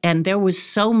up, and there was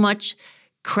so much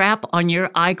crap on your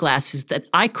eyeglasses that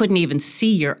I couldn't even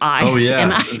see your eyes. Oh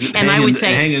yeah, and I would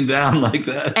say, hanging down like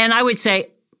that. And I would say,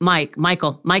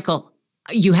 Michael,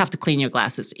 you have to clean your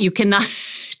glasses. You cannot.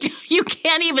 You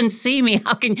can't even see me.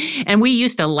 How can? And we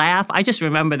used to laugh. I just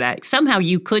remember that. Somehow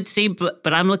you could see, but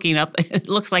I'm looking up. It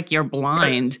looks like you're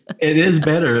blind. It is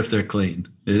better if they're clean.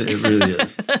 It really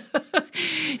is.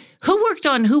 Who worked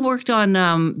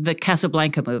on the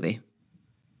Casablanca movie?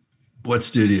 What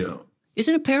studio?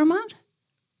 Isn't it Paramount?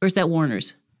 Or is that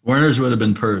Warner's? Warner's would have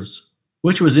been Peirce,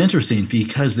 which was interesting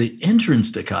because the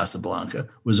entrance to Casablanca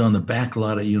was on the back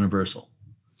lot of Universal.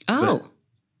 Oh.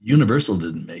 Universal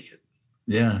didn't make it.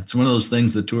 Yeah, it's one of those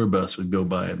things the tour bus would go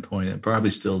by and point at.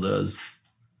 Probably still does.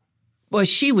 Well,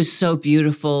 she was so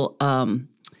beautiful, Ingrid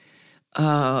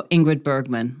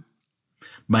Bergman.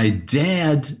 My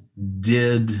dad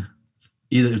did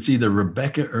either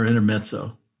Rebecca or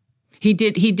Intermezzo. He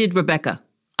did Rebecca.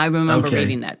 I remember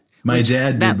reading that. My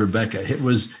dad did Rebecca. It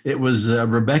was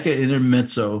Rebecca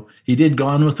Intermezzo. He did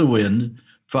Gone with the Wind,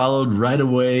 followed right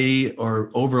away or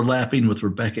overlapping with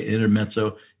Rebecca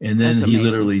Intermezzo, and then he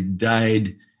literally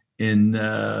died in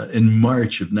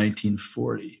March of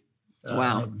 1940.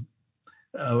 Wow.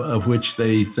 Of which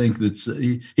they think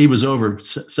that he was over.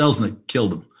 Selznick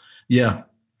killed him. Yeah.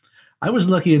 I was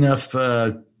lucky enough,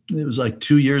 it was like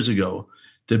 2 years ago,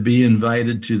 to be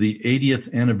invited to the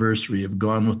 80th anniversary of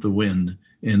Gone with the Wind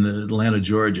in Atlanta,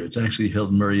 Georgia. It's actually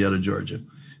held in Marietta, Georgia.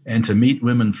 And to meet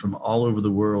women from all over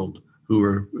the world who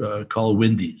were called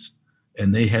Windies.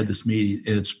 And they had this meeting.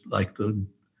 And it's like the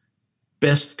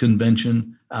best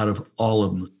convention out of all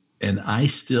of them. And I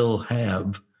still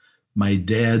have my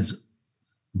dad's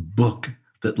book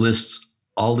that lists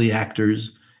all the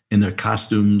actors and their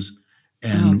costumes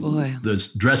and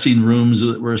the dressing rooms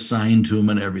that were assigned to them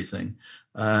and everything.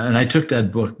 And I took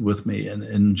that book with me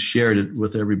and shared it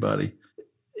with everybody.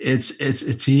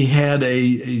 He had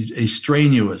a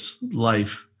strenuous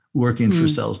life working for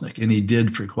Selznick, and he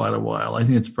did for quite a while. I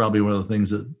think it's probably one of the things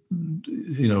that,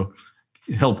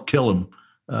 helped kill him.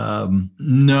 I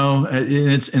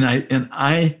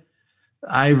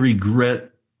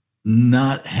regret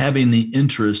not having the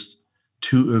interest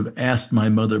to have asked my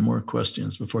mother more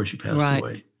questions before she passed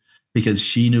away, because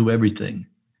she knew everything.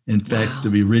 In fact,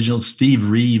 the original Steve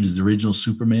Reeves, the original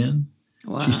Superman,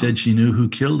 she said she knew who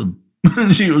killed him.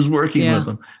 She was working with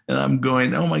him. And I'm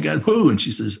going, oh my God, who? And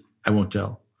she says, I won't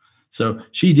tell. So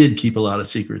she did keep a lot of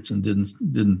secrets and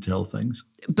didn't tell things.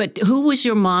 But who was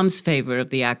your mom's favorite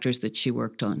of the actors that she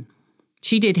worked on?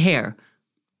 She did hair.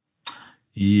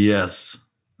 Yes.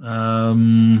 I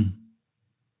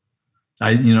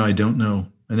don't know.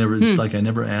 It's like I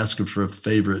never asked her for a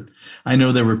favorite. I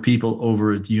know there were people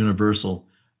over at Universal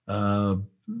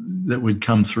that would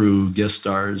come through, guest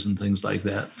stars and things like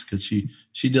that, because she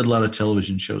did a lot of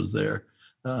television shows there.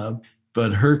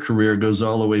 But her career goes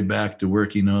all the way back to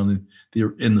working on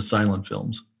in the silent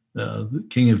films, the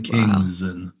King of Kings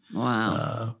and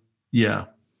yeah.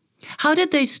 How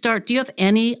did they start? Do you have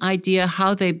any idea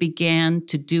how they began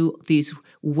to do these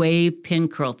wave pin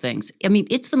curl things? I mean,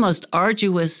 it's the most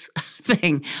arduous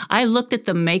thing. I looked at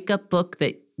the makeup book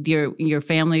that your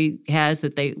family has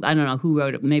that I don't know who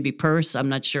wrote it, maybe Peirce, I'm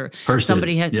not sure. Peirce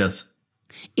Somebody had, yes.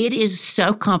 It is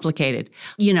so complicated,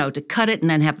 to cut it and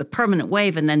then have the permanent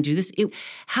wave and then do this.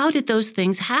 How did those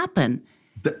things happen?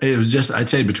 It was just, I'd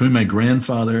say between my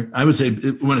grandfather, I would say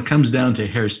when it comes down to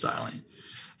hairstyling,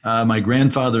 my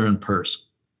grandfather and Peirce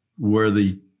were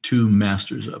the two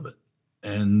masters of it.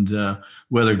 And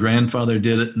whether grandfather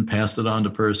did it and passed it on to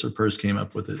Peirce or Peirce came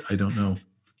up with it, I don't know.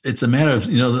 It's a matter of,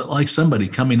 like somebody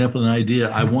coming up with an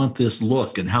idea, I want this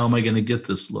look, and how am I going to get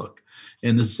this look?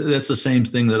 And that's the same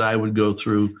thing that I would go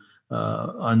through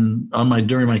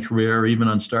during my career, or even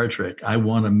on Star Trek. I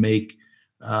want to make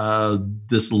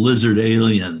this lizard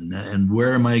alien, and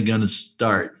where am I going to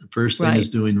start? The first thing is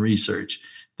doing research,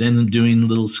 then doing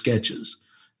little sketches,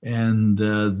 and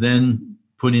then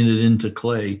putting it into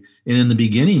clay. And in the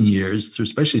beginning years,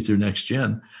 especially through Next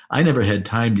Gen, I never had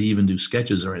time to even do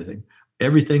sketches or anything.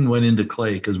 Everything went into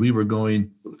clay because we were going,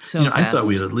 I thought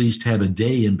we'd at least have a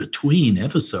day in between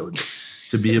episodes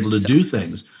to be able to do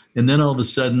things. And then all of a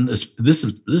sudden, this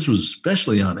was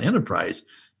especially on Enterprise,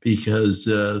 because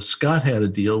Scott had a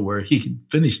deal where he could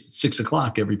finish at 6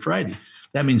 o'clock every Friday.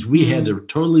 That means we had to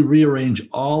totally rearrange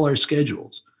all our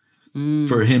schedules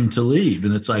for him to leave.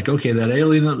 And it's like, okay, that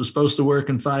alien that was supposed to work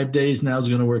in 5 days now is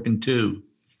going to work in 2.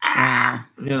 Wow.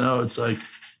 It's like.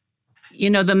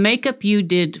 The makeup you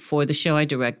did for the show I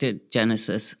directed,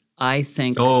 Genesis, I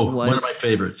think was one of my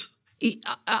favorites.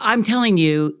 I'm telling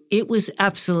you, it was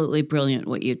absolutely brilliant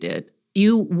what you did.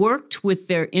 You worked with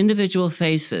their individual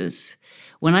faces.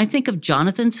 When I think of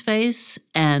Jonathan's face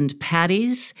and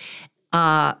Patty's,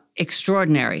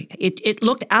 extraordinary. It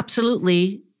looked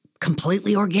absolutely,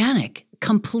 completely organic,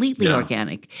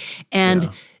 organic. And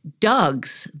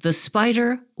Doug's, the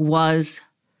spider, was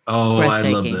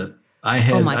breathtaking.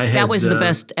 I loved it. That was the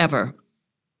best ever.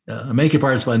 A makeup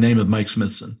artist by the name of Mike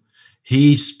Smithson.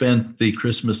 He spent the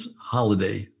Christmas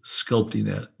holiday sculpting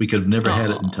it. We could have never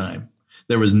had it in time.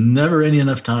 There was never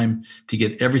enough time to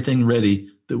get everything ready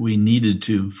that we needed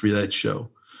to for that show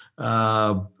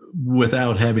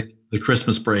without having the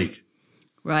Christmas break.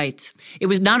 Right. It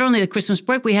was not only the Christmas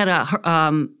break, we had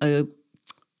an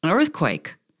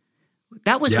earthquake.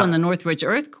 That was when the Northridge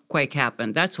earthquake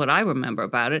happened. That's what I remember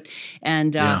about it.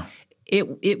 And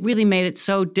it really made it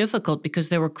so difficult because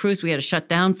there were crews. We had to shut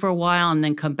down for a while and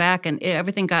then come back, and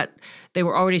they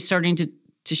were already starting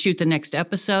to shoot the next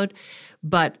episode.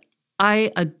 But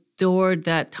I adored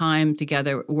that time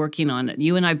together working on it.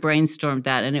 You and I brainstormed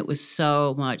that, and it was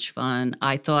so much fun.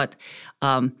 I thought,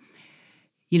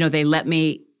 they let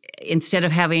me, instead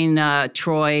of having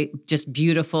Troy just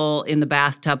beautiful in the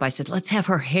bathtub, I said, let's have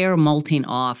her hair molting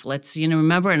off. Let's,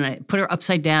 remember, and I put her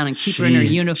upside down and keep her in her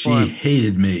uniform. She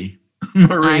hated me.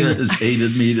 Marina has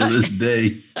hated me to this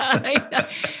day.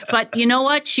 But you know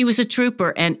what? She was a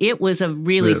trooper, and it was a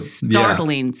really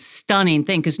startling, stunning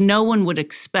thing because no one would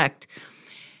expect,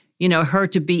 her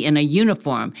to be in a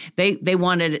uniform. They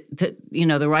wanted to,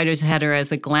 the writers had her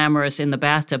as a glamorous in the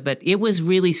bathtub, but it was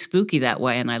really spooky that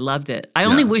way, and I loved it. I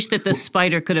only wish that the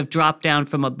spider could have dropped down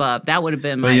from above. That would have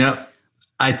been my...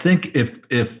 I think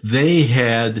if they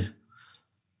had,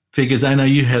 because I know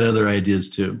you had other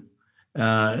ideas too,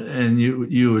 and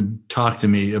you would talk to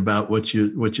me about what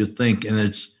you think, and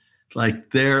it's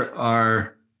like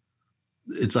it's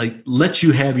like let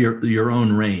you have your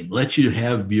own reign, let you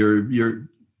have your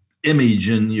image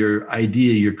and your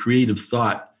idea, your creative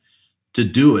thought to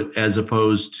do it, as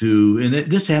opposed to, and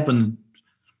this happened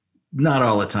not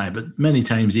all the time, but many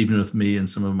times, even with me and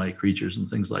some of my creatures and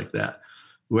things like that,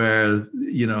 where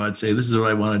I'd say this is what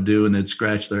I want to do, and they'd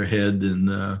scratch their head,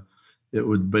 and it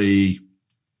would be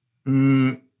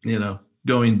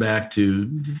going back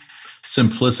to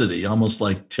simplicity, almost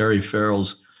like Terry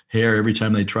Farrell's hair. Every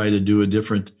time they try to do a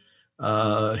different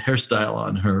hairstyle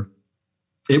on her,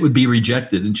 it would be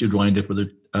rejected, and she'd wind up with a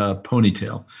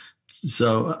ponytail.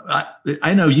 So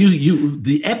I know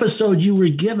the episode you were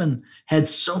given had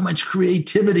so much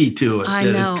creativity to it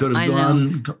it could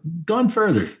have gone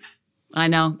further. I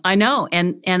know,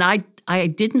 and I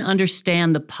didn't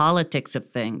understand the politics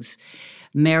of things.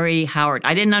 Mary Howard.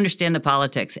 I didn't understand the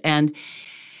politics. And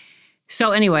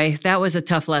so anyway, that was a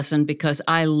tough lesson because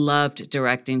I loved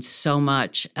directing so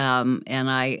much. And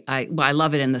I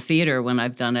love it in the theater when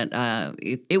I've done it.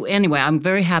 Anyway, I'm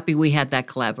very happy we had that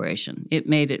collaboration. It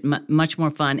made it much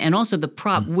more fun. And also the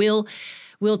prop, Will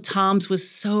Toms was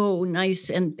so nice,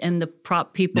 and the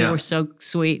prop people were so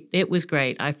sweet. It was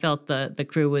great. I felt the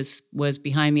crew was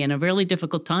behind me in a really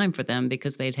difficult time for them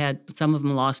because some of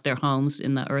them lost their homes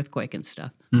in the earthquake and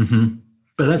stuff. Mm-hmm.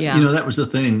 But that's that was the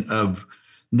thing of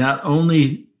not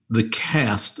only the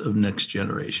cast of Next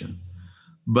Generation,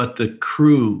 but the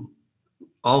crew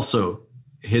also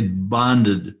had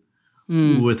bonded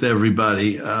with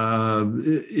everybody.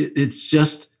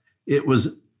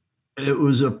 It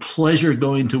was a pleasure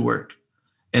going to work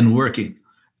and working.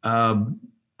 A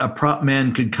prop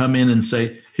man could come in and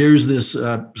say, here's this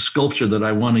sculpture that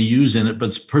I want to use in it, but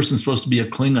this person's supposed to be a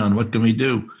Klingon. What can we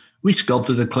do? We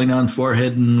sculpted a Klingon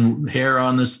forehead and hair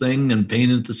on this thing and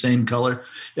painted it the same color.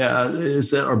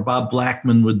 Or Bob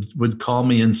Blackman would call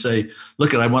me and say,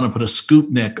 look, I want to put a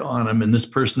scoop neck on him, and this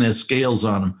person has scales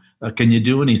on him. Can you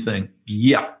do anything?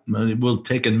 Yeah, we'll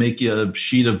take and make you a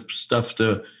sheet of stuff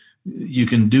you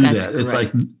can do that. Great. It's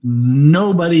like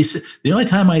the only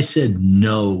time I said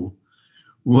no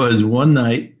was one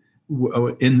night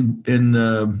in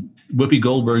Whoopi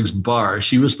Goldberg's bar.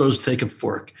 She was supposed to take a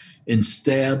fork and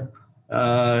stab,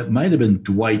 might have been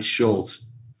Dwight Schultz,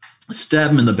 stab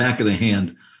him in the back of the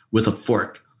hand with a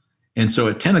fork. And so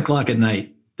at 10 o'clock at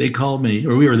night, they called me,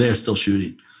 or we were there still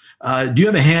shooting. Do you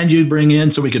have a hand you'd bring in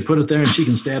so we could put it there and she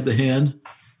can stab the hand?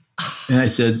 And I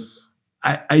said,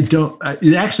 I don't.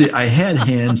 I had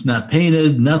hands not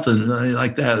painted, nothing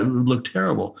like that. It would look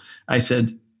terrible. I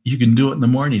said, you can do it in the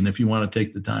morning if you want to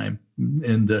take the time.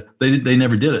 And they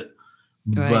never did it.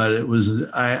 Right. But it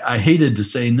was, I hated to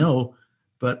say no,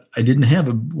 but I didn't have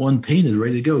one painted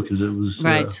ready to go because it was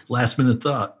last minute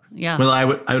thought. Yeah. Well, I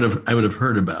would have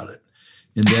heard about it.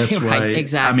 And that's why,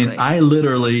 exactly. I mean, I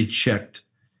literally checked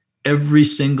every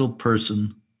single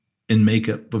person in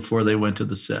makeup before they went to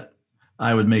the set.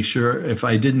 I would make sure if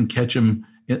I didn't catch them,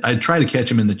 I'd try to catch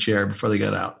them in the chair before they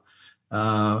got out.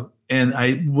 And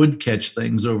I would catch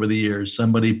things over the years.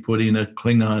 Somebody putting a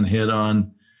Klingon head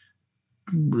on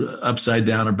upside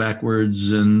down or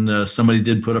backwards, and somebody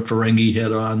did put a Ferengi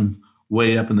head on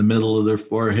way up in the middle of their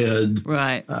forehead.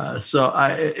 Right. So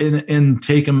and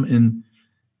take them and,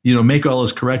 make all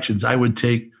those corrections. I would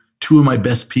take two of my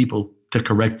best people to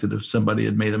correct it if somebody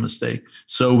had made a mistake,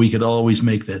 so we could always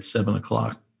make that 7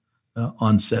 o'clock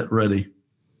on set ready.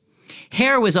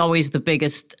 Hair was always the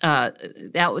biggest.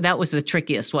 That was the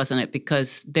trickiest, wasn't it?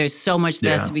 Because there's so much that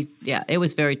has to be. Yeah, it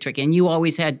was very tricky, and you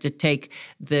always had to take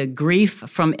the grief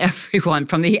from everyone,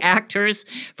 from the actors,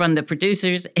 from the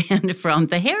producers, and from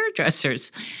the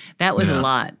hairdressers. That was a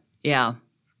lot. Yeah.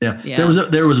 Yeah.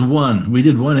 There was one. We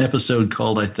did one episode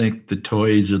called, I think, "The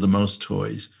Toys Are the Most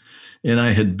Toys," and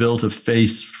I had built a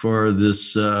face for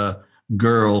this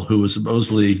girl who was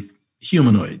supposedly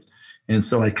humanoid. And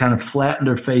so I kind of flattened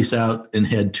her face out and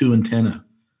had 2 antennae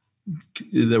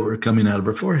that were coming out of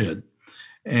her forehead.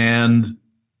 And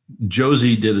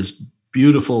Josie did this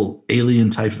beautiful alien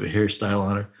type of a hairstyle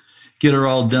on her, get her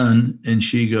all done. And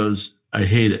she goes, "I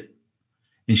hate it."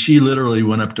 And she literally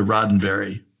went up to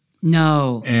Roddenberry.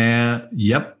 No. And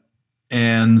yep.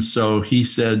 And so he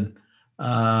said,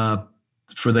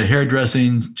 for the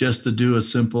hairdressing, just to do a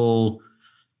simple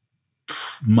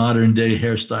modern day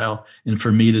hairstyle, and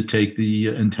for me to take the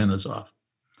antennas off.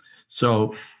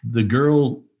 So the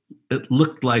girl, it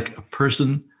looked like a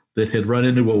person that had run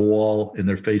into a wall and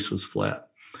their face was flat.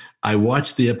 I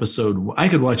watched the episode. I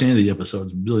could watch any of the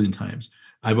episodes a billion times.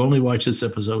 I've only watched this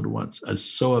episode once. I was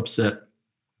so upset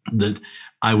that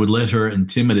I would let her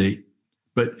intimidate,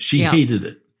 but she hated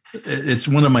it. It's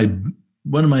one of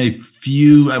my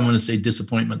few, I want to say,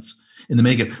 disappointments in the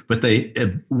makeup. But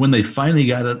when they finally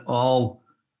got it all,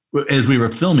 as we were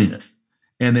filming it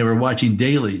and they were watching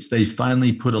dailies, they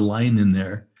finally put a line in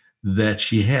there that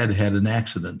she had an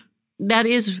accident. That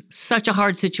is such a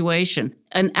hard situation.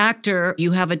 An actor,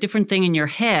 you have a different thing in your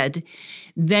head,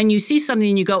 then you see something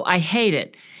and you go, "I hate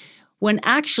it." When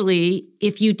actually,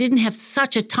 if you didn't have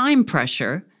such a time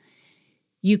pressure,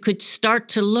 you could start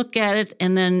to look at it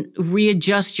and then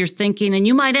readjust your thinking, and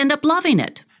you might end up loving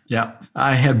it. Yeah.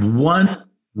 I had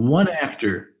one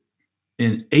actor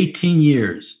in 18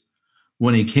 years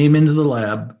when he came into the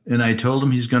lab and I told him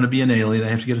he's going to be an alien. I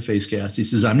have to get a face cast. He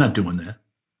says, "I'm not doing that."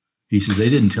 He says, "They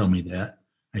didn't tell me that."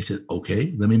 I said,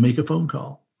 "Okay, let me make a phone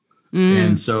call."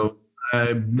 And so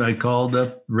I called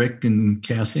up Rick and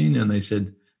casting and they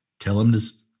said, "Tell him to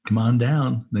come on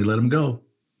down." They let him go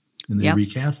and they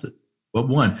recast it.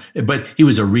 But he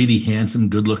was a really handsome,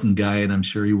 good looking guy. And I'm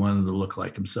sure he wanted to look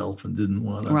like himself and didn't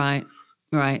want to, right.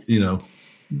 Funny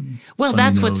Well,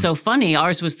 that's nose. what's so funny.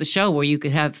 Ours was the show where you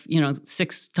could have,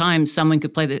 6 times someone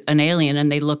could play an alien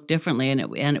and they looked differently, and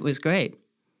it was great.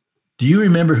 Do you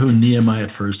remember who Nehemiah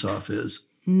Persoff is?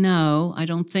 No, I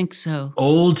don't think so.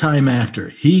 Old time actor.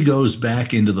 He goes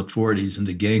back into the 40s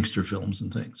into gangster films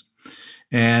and things.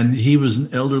 And he was an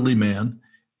elderly man.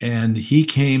 And he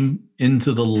came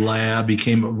into the lab.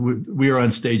 We were on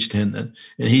stage 10 then,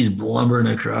 and he's blubbering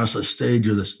across the stage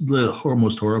with this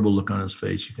most horrible look on his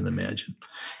face you can imagine.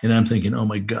 And I'm thinking, "Oh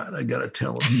my God, I got to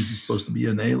tell him he's supposed to be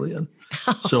an alien."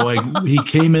 So he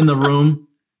came in the room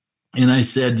and I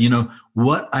said,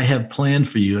 "What I have planned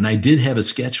for you." And I did have a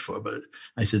sketch for it, but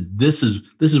I said, this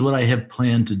is what I have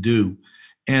planned to do.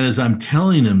 And as I'm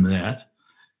telling him that,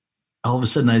 all of a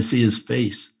sudden I see his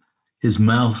face. His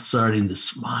mouth starting to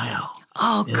smile.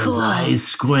 Oh, and cool. His eyes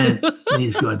squint. And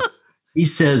he's going, he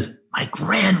says, "My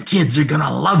grandkids are going to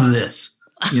love this."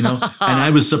 And I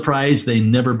was surprised they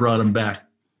never brought him back,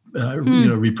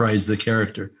 reprised the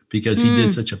character, because he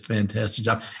did such a fantastic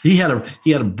job. He had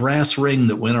a brass ring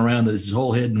that went around his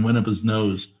whole head and went up his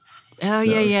nose. Oh, so,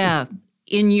 yeah.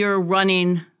 In your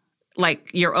running, like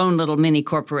your own little mini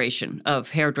corporation of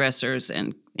hairdressers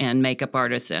and makeup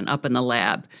artists and up in the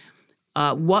lab,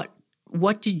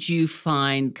 what did you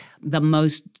find the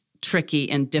most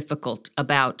tricky and difficult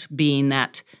about being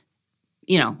that,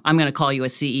 I'm going to call you a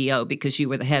CEO because you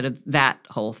were the head of that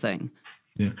whole thing?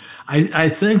 Yeah, I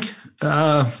think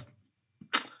the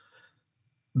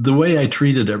way I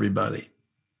treated everybody,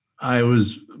 I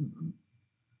was,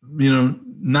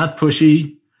 not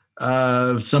pushy.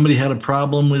 If somebody had a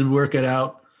problem, we'd work it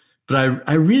out. But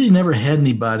I really never had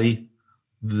anybody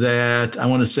that I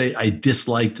want to say I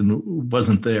disliked and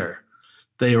wasn't there.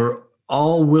 They were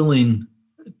all willing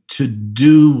to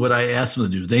do what I asked them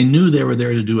to do. They knew they were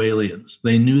there to do aliens.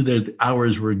 They knew that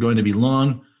hours were going to be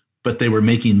long, but they were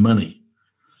making money.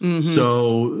 Mm-hmm.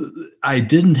 So I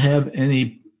didn't have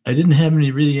any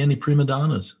prima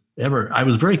donnas ever. I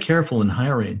was very careful in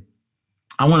hiring.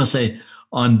 I want to say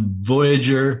on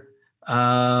Voyager,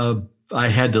 I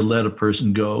had to let a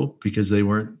person go because they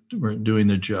weren't doing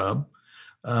their job.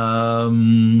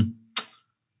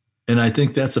 And I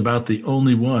think that's about the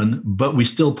only one, but we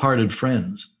still parted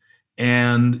friends.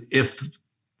 And if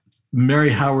Mary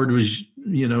Howard was,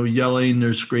 yelling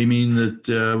or screaming that,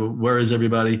 "Where is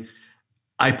everybody?"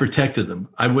 I protected them.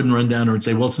 I wouldn't run down her and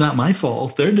say, "Well, it's not my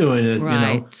fault. They're doing it."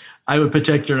 Right. I would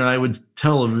protect her and I would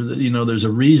tell her that, there's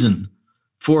a reason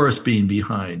Forrest being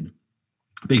behind,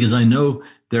 because I know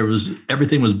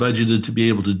everything was budgeted to be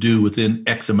able to do within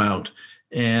X amount.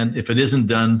 And if it isn't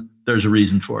done, there's a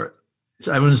reason for it.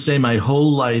 So I want to say my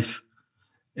whole life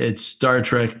at Star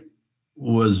Trek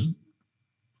was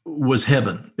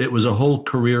heaven. It was a whole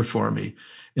career for me.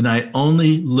 And I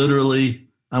only literally,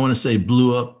 I want to say,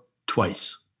 blew up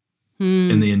twice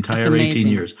in the entire 18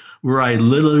 years, where I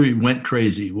literally went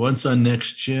crazy. Once on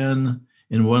Next Gen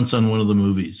and once on one of the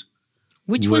movies.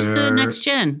 Which was the Next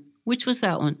Gen? Which was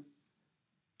that one?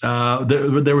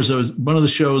 There was one of the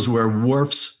shows where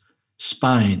Worf's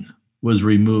spine was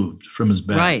removed from his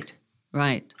back.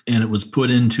 Right. And it was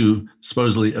put into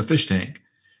supposedly a fish tank.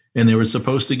 And they were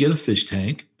supposed to get a fish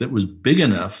tank that was big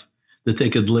enough that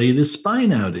they could lay this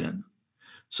spine out in.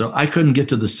 So I couldn't get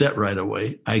to the set right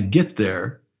away. I get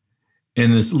there,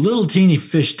 and this little teeny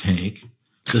fish tank,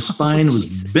 the spine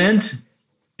was bent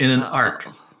in an arc,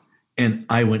 and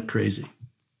I went crazy.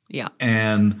 Yeah.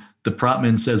 And the prop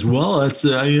man says, well, that's,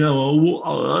 and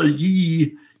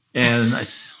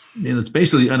it's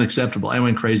basically unacceptable. I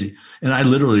went crazy. And I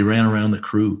literally ran around the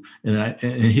crew, and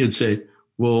he would say,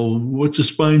 well, what's a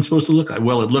spine supposed to look like?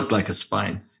 Well, it looked like a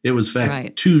spine. It was, in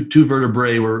fact, two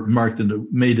vertebrae were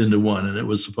made into one, and it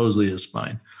was supposedly a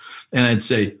spine. And I'd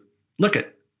say, look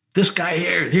at this guy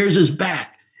here. Here's his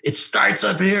back. It starts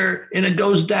up here, and it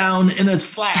goes down, and it's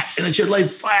flat, and it should lay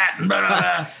flat. And, blah, blah,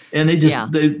 blah. And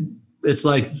it's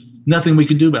like nothing we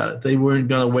could do about it. They weren't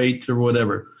going to wait or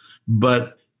whatever.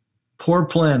 But poor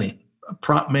planning. A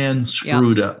prop man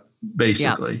screwed up,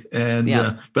 basically. And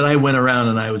but I went around,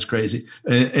 and I was crazy.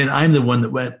 And I'm the one that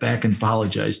went back and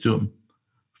apologized to him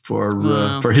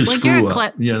for his screw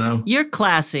up. You're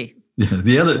classy. Yeah.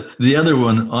 The other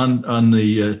one on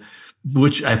the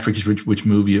which I forget which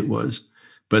movie it was,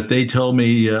 but they told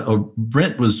me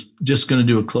Brent was just going to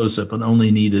do a close up and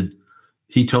only needed.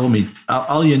 He told me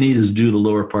all you need is do the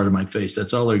lower part of my face.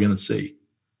 That's all they're going to see.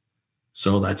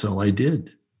 So that's all I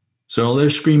did. So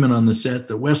they're screaming on the set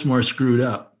that Westmore screwed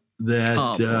up,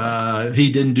 that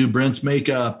he didn't do Brent's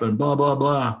makeup and blah blah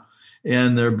blah,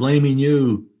 and they're blaming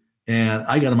you. And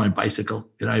I got on my bicycle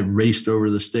and I raced over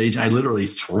the stage. I literally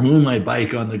threw my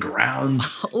bike on the ground.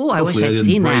 Oh, I wish I'd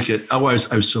seen that. I was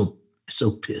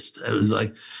so pissed. I was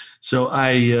like, so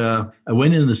I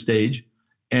went into the stage,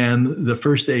 and the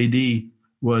first AD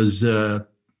was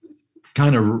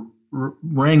kind of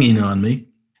ranging on me.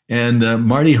 And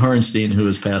Marty Hornstein, who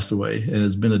has passed away and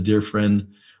has been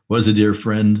was a dear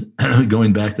friend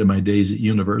going back to my days at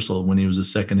Universal when he was a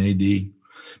second AD,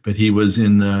 but he was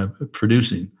in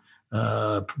producing.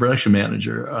 Production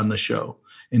manager on the show,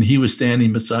 and he was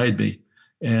standing beside me,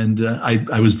 and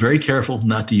I was very careful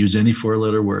not to use any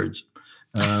 4-letter words.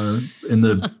 And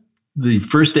the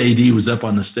first AD was up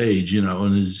on the stage, and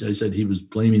as I said, he was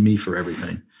blaming me for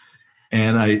everything.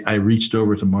 And I reached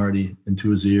over to Marty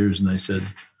into his ears, and I said,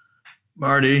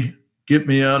 "Marty, get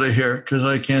me out of here because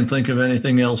I can't think of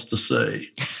anything else to say."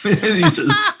 And he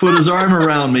says, put his arm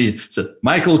around me, said,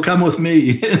 "Michael, come with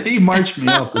me." And he marched me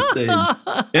off the stage.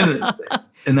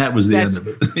 And that was the end of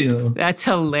it. That's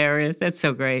hilarious. That's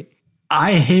so great.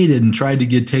 I hated and tried to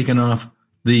get taken off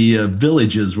the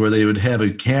villages where they would have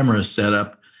a camera set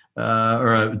up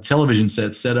or a television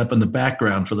set up in the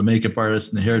background for the makeup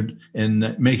artist and the hair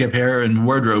and makeup, hair, and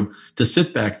wardrobe to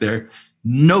sit back there.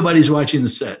 Nobody's watching the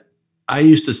set. I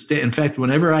used to stand. In fact,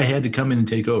 whenever I had to come in and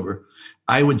take over,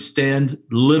 I would stand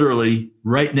literally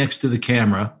right next to the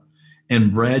camera,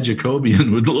 and Brad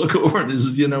Jacobian would look over and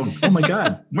is, oh my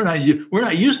God, we're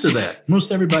not used to that.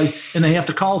 Most everybody, and they have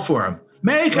to call for him.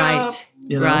 Makeup,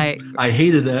 right. I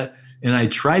hated that, and I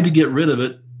tried to get rid of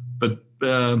it, but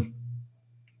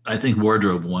I think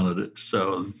wardrobe wanted it,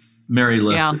 so Mary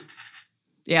left it.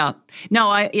 Yeah.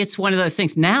 No, it's one of those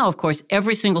things. Now, of course,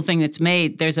 every single thing that's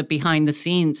made, there's a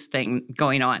behind-the-scenes thing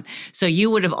going on. So you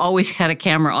would have always had a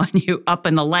camera on you up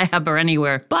in the lab or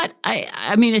anywhere. But,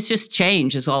 I mean, it's just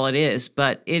change is all it is.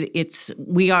 But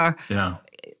we are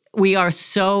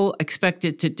so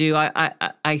expected to do.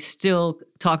 I still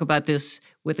talk about this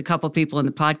with a couple people in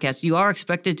the podcast. You are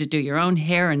expected to do your own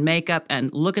hair and makeup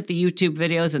and look at the YouTube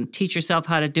videos and teach yourself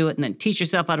how to do it and then teach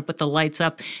yourself how to put the lights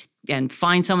up and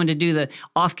find someone to do the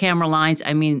off-camera lines.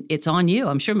 I mean, it's on you.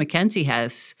 I'm sure Mackenzie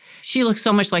has. She looks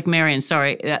so much like Marion.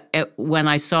 Sorry, when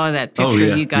I saw that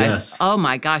picture of you guys. Yes. Oh,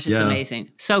 my gosh, it's amazing.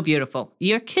 So beautiful.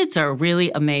 Your kids are really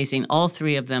amazing. All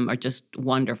three of them are just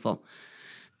wonderful.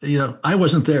 I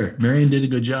wasn't there. Marion did a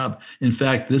good job. In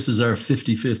fact, this is our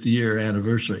 55th year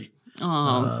anniversary.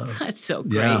 Oh, that's so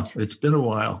great. Yeah, it's been a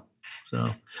while. So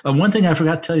one thing I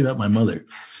forgot to tell you about my mother,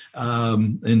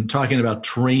 in talking about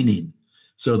training.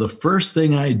 So the first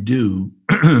thing I do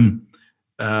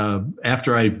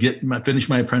after I finish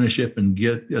my apprenticeship and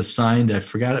get assigned, I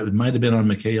forgot it might have been on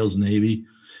McHale's Navy,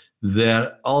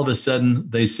 that all of a sudden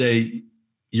they say,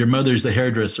 your mother's the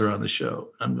hairdresser on the show.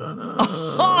 I'm going,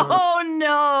 oh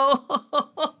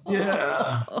no.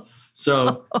 Yeah.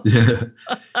 So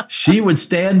she would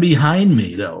stand behind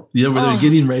me though, where they're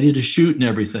getting ready to shoot and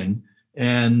everything.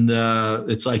 And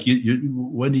it's like,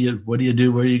 what do you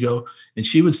do? Where do you go? And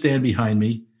she would stand behind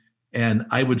me and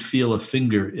I would feel a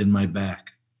finger in my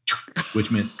back, which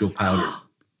meant go powder,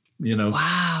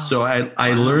 Wow. So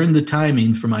I learned the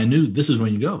timing I knew this is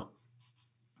when you go,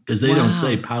 because they don't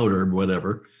say powder or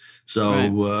whatever.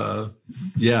 So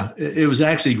it was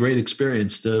actually a great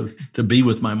experience to be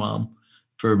with my mom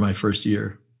for my first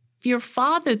year. Your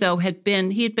father, though, he had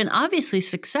been obviously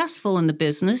successful in the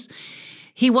business.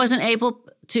 He wasn't able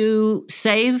to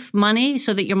save money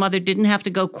so that your mother didn't have to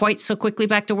go quite so quickly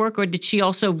back to work, or did she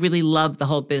also really love the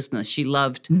whole business? She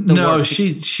loved the work. No,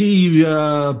 she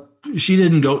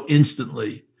didn't go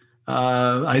instantly.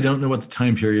 I don't know what the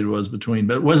time period was between,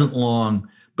 but it wasn't long.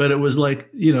 But it was like,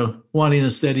 wanting a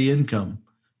steady income,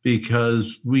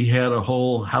 because we had a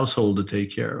whole household to take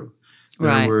care of.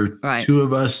 There were two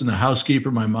of us and a housekeeper,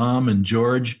 my mom and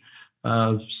George.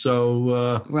 Having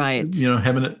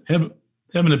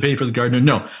to pay for the gardener.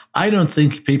 No, I don't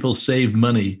think people save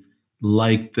money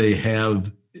like they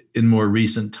have in more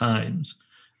recent times.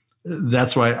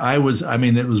 That's why it was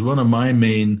one of my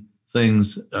main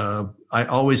things. I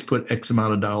always put X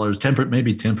amount of dollars,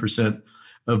 maybe 10%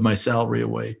 of my salary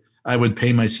away. I would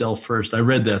pay myself first. I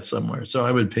read that somewhere. So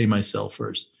I would pay myself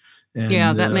first. And,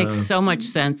 that makes so much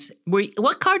sense.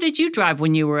 What car did you drive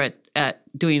when you were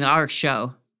at doing our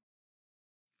show?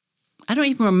 I don't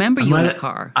even remember you in a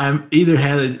car. I either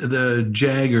had the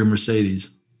Jag or Mercedes.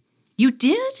 You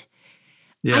did?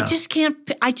 Yeah.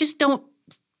 I just don't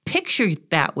picture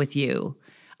that with you.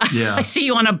 Yeah. I see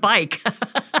you on a bike.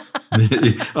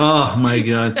 Oh my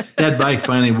God. That bike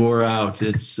finally wore out.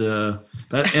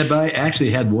 But I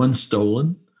actually had one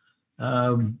stolen.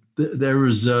 There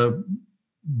was a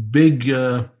big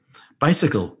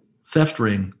bicycle theft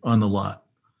ring on the lot.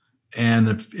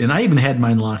 And I even had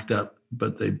mine locked up,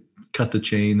 but they cut the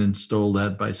chain and stole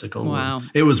that bicycle. Wow.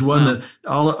 It was one that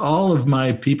all of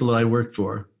my people that worked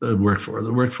for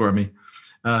me,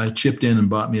 chipped in and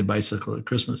bought me a bicycle at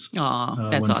Christmas. Oh,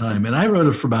 that's one awesome. time. And I rode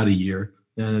it for about a year.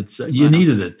 And it's you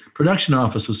needed it. Production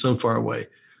office was so far away.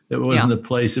 It wasn't a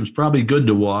place. It was probably good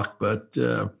to walk, but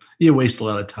you waste a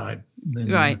lot of time.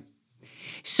 Right.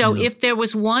 So if there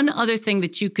was one other thing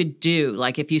that you could do,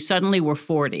 like if you suddenly were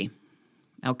 40,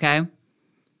 okay,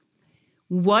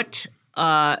 what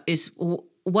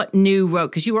new road?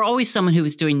 Because you were always someone who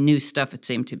was doing new stuff, it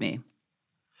seemed to me.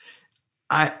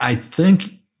 I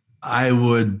think I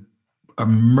would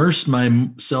immerse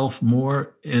myself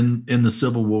more in the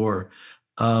Civil War.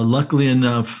 Luckily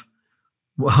enough,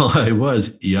 while I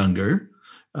was younger,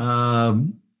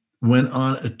 went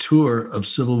on a tour of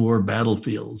Civil War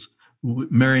battlefields.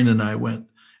 Marion and I went,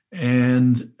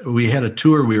 and we had a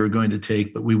tour we were going to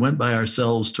take, but we went by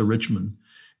ourselves to Richmond,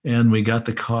 and we got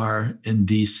the car in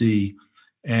D.C.,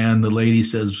 and the lady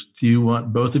says, "Do you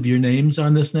want both of your names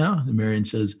on this now?" And Marion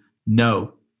says,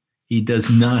 "No, he does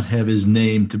not have his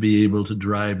name to be able to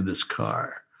drive this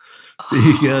car."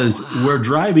 Because we're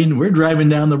driving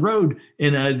down the road,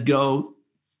 and I'd go,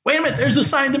 "Wait a minute, there's a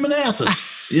sign to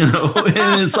Manassas," and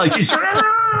it's like,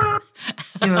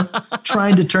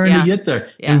 trying to turn to get there.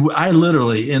 Yeah. And I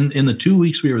literally, in the 2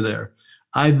 weeks we were there,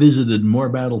 I visited more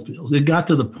battlefields. It got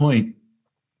to the point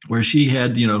where she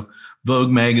had,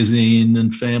 Vogue magazine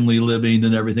and Family Living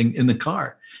and everything in the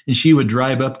car. And she would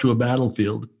drive up to a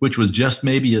battlefield, which was just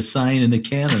maybe a sign and a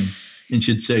cannon. And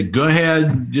she'd say, "Go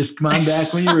ahead, just come on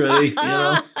back when you're ready."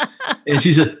 And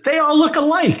she said, "They all look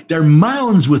alike. They're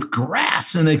mounds with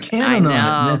grass and a cannon on it,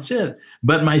 and that's it."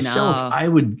 But myself, I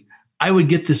would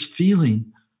get this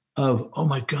feeling of, oh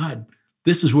my God,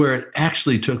 this is where it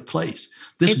actually took place.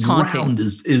 This ground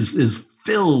is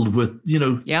filled with,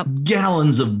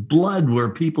 gallons of blood where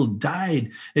people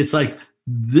died. It's like,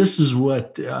 this is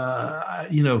what,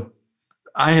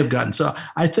 I have gotten. So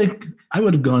I think I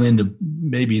would have gone into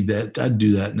maybe that. I'd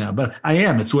do that now, but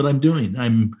it's what I'm doing.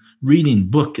 I'm reading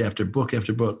book after book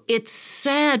after book. It's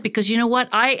sad because you know what?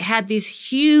 I had these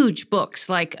huge books,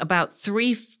 like about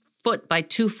 3 foot by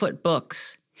 2 foot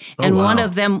books. And one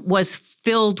of them was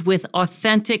filled with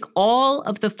all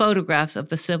of the photographs of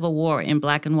the Civil War in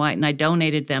black and white. And I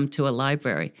donated them to a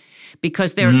library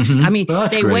because they're,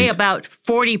 they weigh about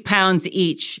 40 pounds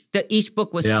each. Each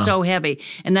book was so heavy.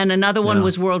 And then another one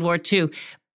was World War II.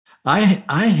 I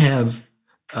have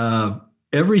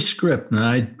every script, and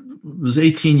I was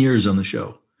 18 years on the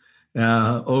show.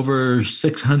 over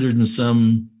 600 and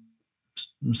some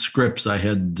scripts I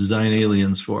had designed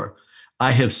aliens for.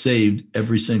 I have saved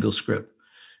every single script.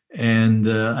 And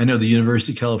I know the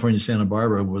University of California, Santa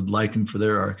Barbara would like them for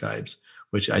their archives,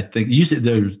 which I think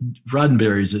there's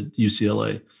Roddenberry's at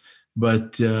UCLA,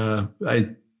 but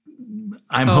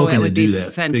I'm hoping to do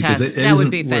that. Fantastic. Because it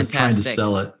would be fantastic. Trying to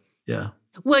sell it. Yeah.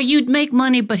 Well, you'd make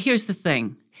money, but here's the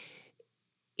thing.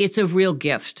 It's a real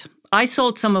gift. I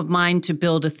sold some of mine to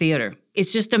build a theater.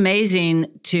 It's just amazing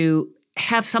to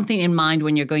have something in mind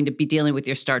when you're going to be dealing with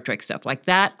your Star Trek stuff. Like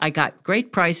that, I got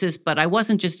great prices, but I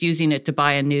wasn't just using it to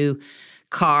buy a new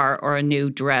car or a new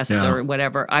dress or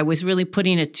whatever. I was really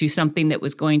putting it to something that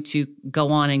was going to go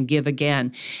on and give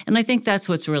again. And I think that's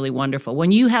what's really wonderful.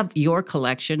 When you have your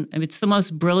collection, it's the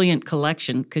most brilliant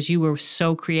collection because you were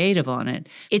so creative on it.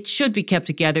 It should be kept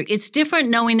together. It's different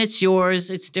knowing it's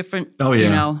yours. It's different, you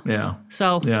know. Yeah.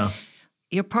 So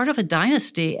you're part of a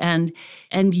dynasty and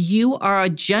you are a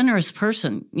generous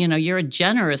person. You know, you're a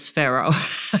generous pharaoh.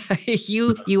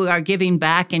 you are giving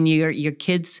back and your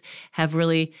kids have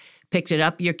really picked it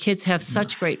up. Your kids have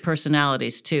such great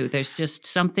personalities too. There's just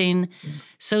something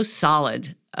so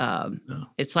solid.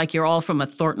 It's like you're all from a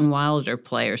Thornton Wilder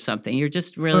play or something. You're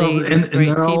just really great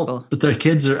people. But their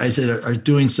kids are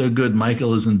doing so good.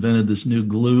 Michael has invented this new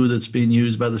glue that's being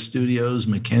used by the studios.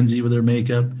 Mackenzie with her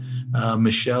makeup.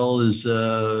 Michelle is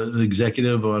an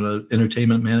executive on an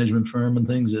entertainment management firm and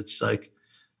things. It's like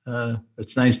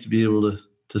it's nice to be able to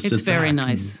sit back. It's very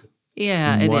nice.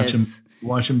 And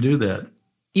watch them do that.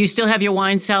 You still have your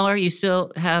wine cellar? You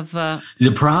still have...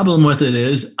 The problem with it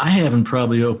is I haven't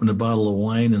probably opened a bottle of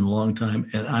wine in a long time,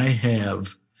 and I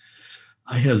have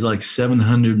like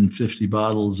 750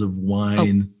 bottles of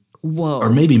wine. Oh, whoa. Or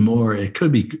maybe more. It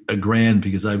could be a grand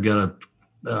because I've got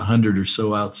 100 or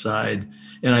so outside,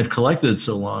 and I've collected it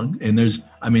so long. And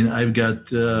I've got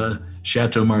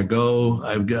Chateau Margaux.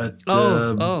 I've got...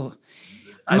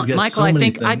 I've got Michael,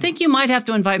 I think you might have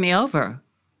to invite me over.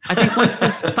 I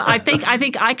think I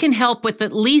think I can help with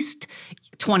at least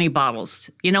 20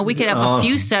 bottles. You know, we could have a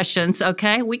few sessions.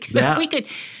 Okay, we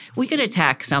could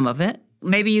attack some of it.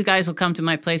 Maybe you guys will come to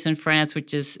my place in France,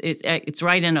 which is it's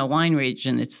right in a wine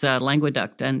region. It's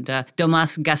Languedoc, and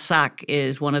Domas Gassac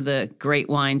is one of the great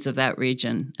wines of that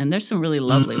region. And there's some really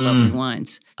lovely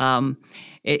wines. Did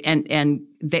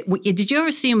you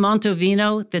ever see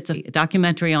Montovino? That's a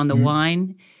documentary on the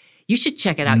wine. You should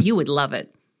check it out. You would love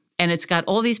it. And it's got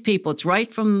all these people. It's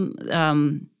right from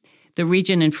the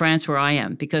region in France where I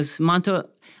am, because Monto,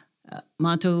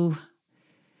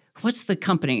 what's the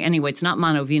company? Anyway, it's not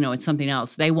Montovino, it's something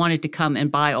else. They wanted to come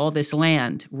and buy all this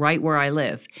land right where I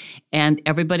live. And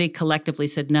everybody collectively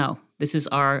said, no, this is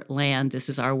our land, this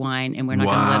is our wine, and we're not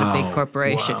going to let a big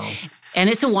corporation. Wow. And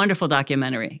it's a wonderful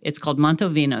documentary. It's called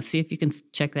Montovino. See if you can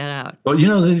check that out. Well, you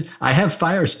know, I have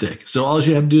Fire Stick, so all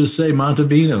you have to do is say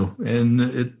Montovino,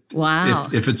 and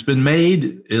if it's been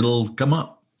made, it'll come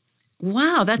up.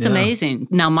 Wow, that's amazing.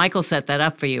 Now, Michael set that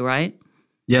up for you, right?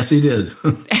 Yes, he did.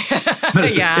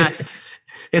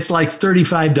 It's like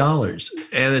 $35,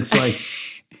 and it's like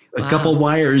a couple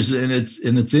wires, and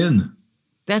it's in.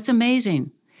 That's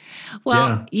amazing.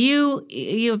 Well,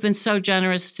 you have been so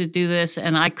generous to do this,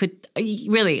 and I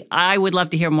would love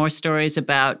to hear more stories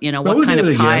about, what kind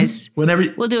of pies. We'll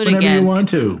do it again. Whenever you want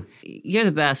to. You're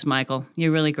the best, Michael.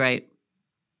 You're really great.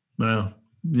 Well,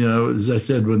 as I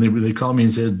said, when they called me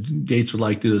and said Gates would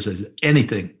like to do this, I said,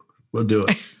 anything, we'll do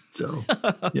it. So,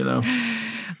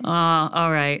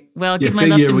 all right. Well, give my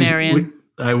love to Marion.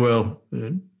 I will.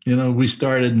 We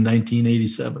started in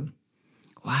 1987.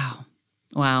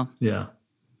 Wow. Yeah.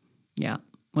 Yeah.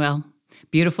 Well,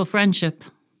 beautiful friendship.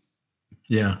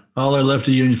 Yeah. All I love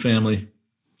to you and your family.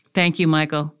 Thank you,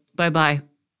 Michael. Bye-bye.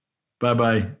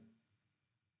 Bye-bye.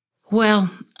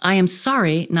 Well, I am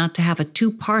sorry not to have a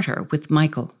two-parter with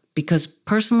Michael, because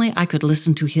personally, I could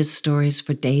listen to his stories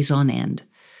for days on end.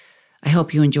 I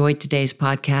hope you enjoyed today's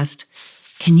podcast.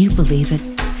 Can you believe it?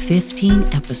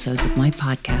 15 episodes of my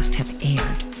podcast have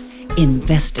aired.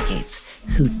 Investigates.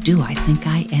 Who do I think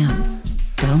I am?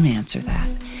 Don't answer that.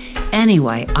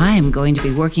 Anyway, I am going to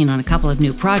be working on a couple of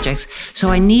new projects, so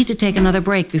I need to take another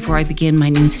break before I begin my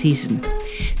new season.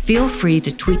 Feel free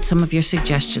to tweet some of your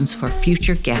suggestions for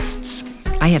future guests.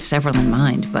 I have several in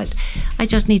mind, but I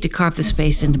just need to carve the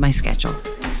space into my schedule.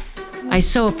 I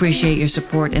so appreciate your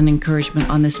support and encouragement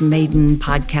on this maiden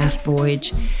podcast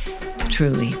voyage.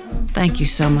 Truly, thank you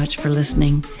so much for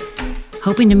listening.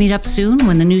 Hoping to meet up soon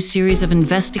when the new series of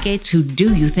Investigates Who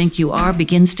Do You Think You Are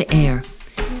begins to air.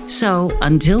 So,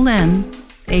 until then,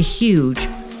 a huge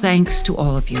thanks to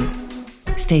all of you.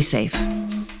 Stay safe.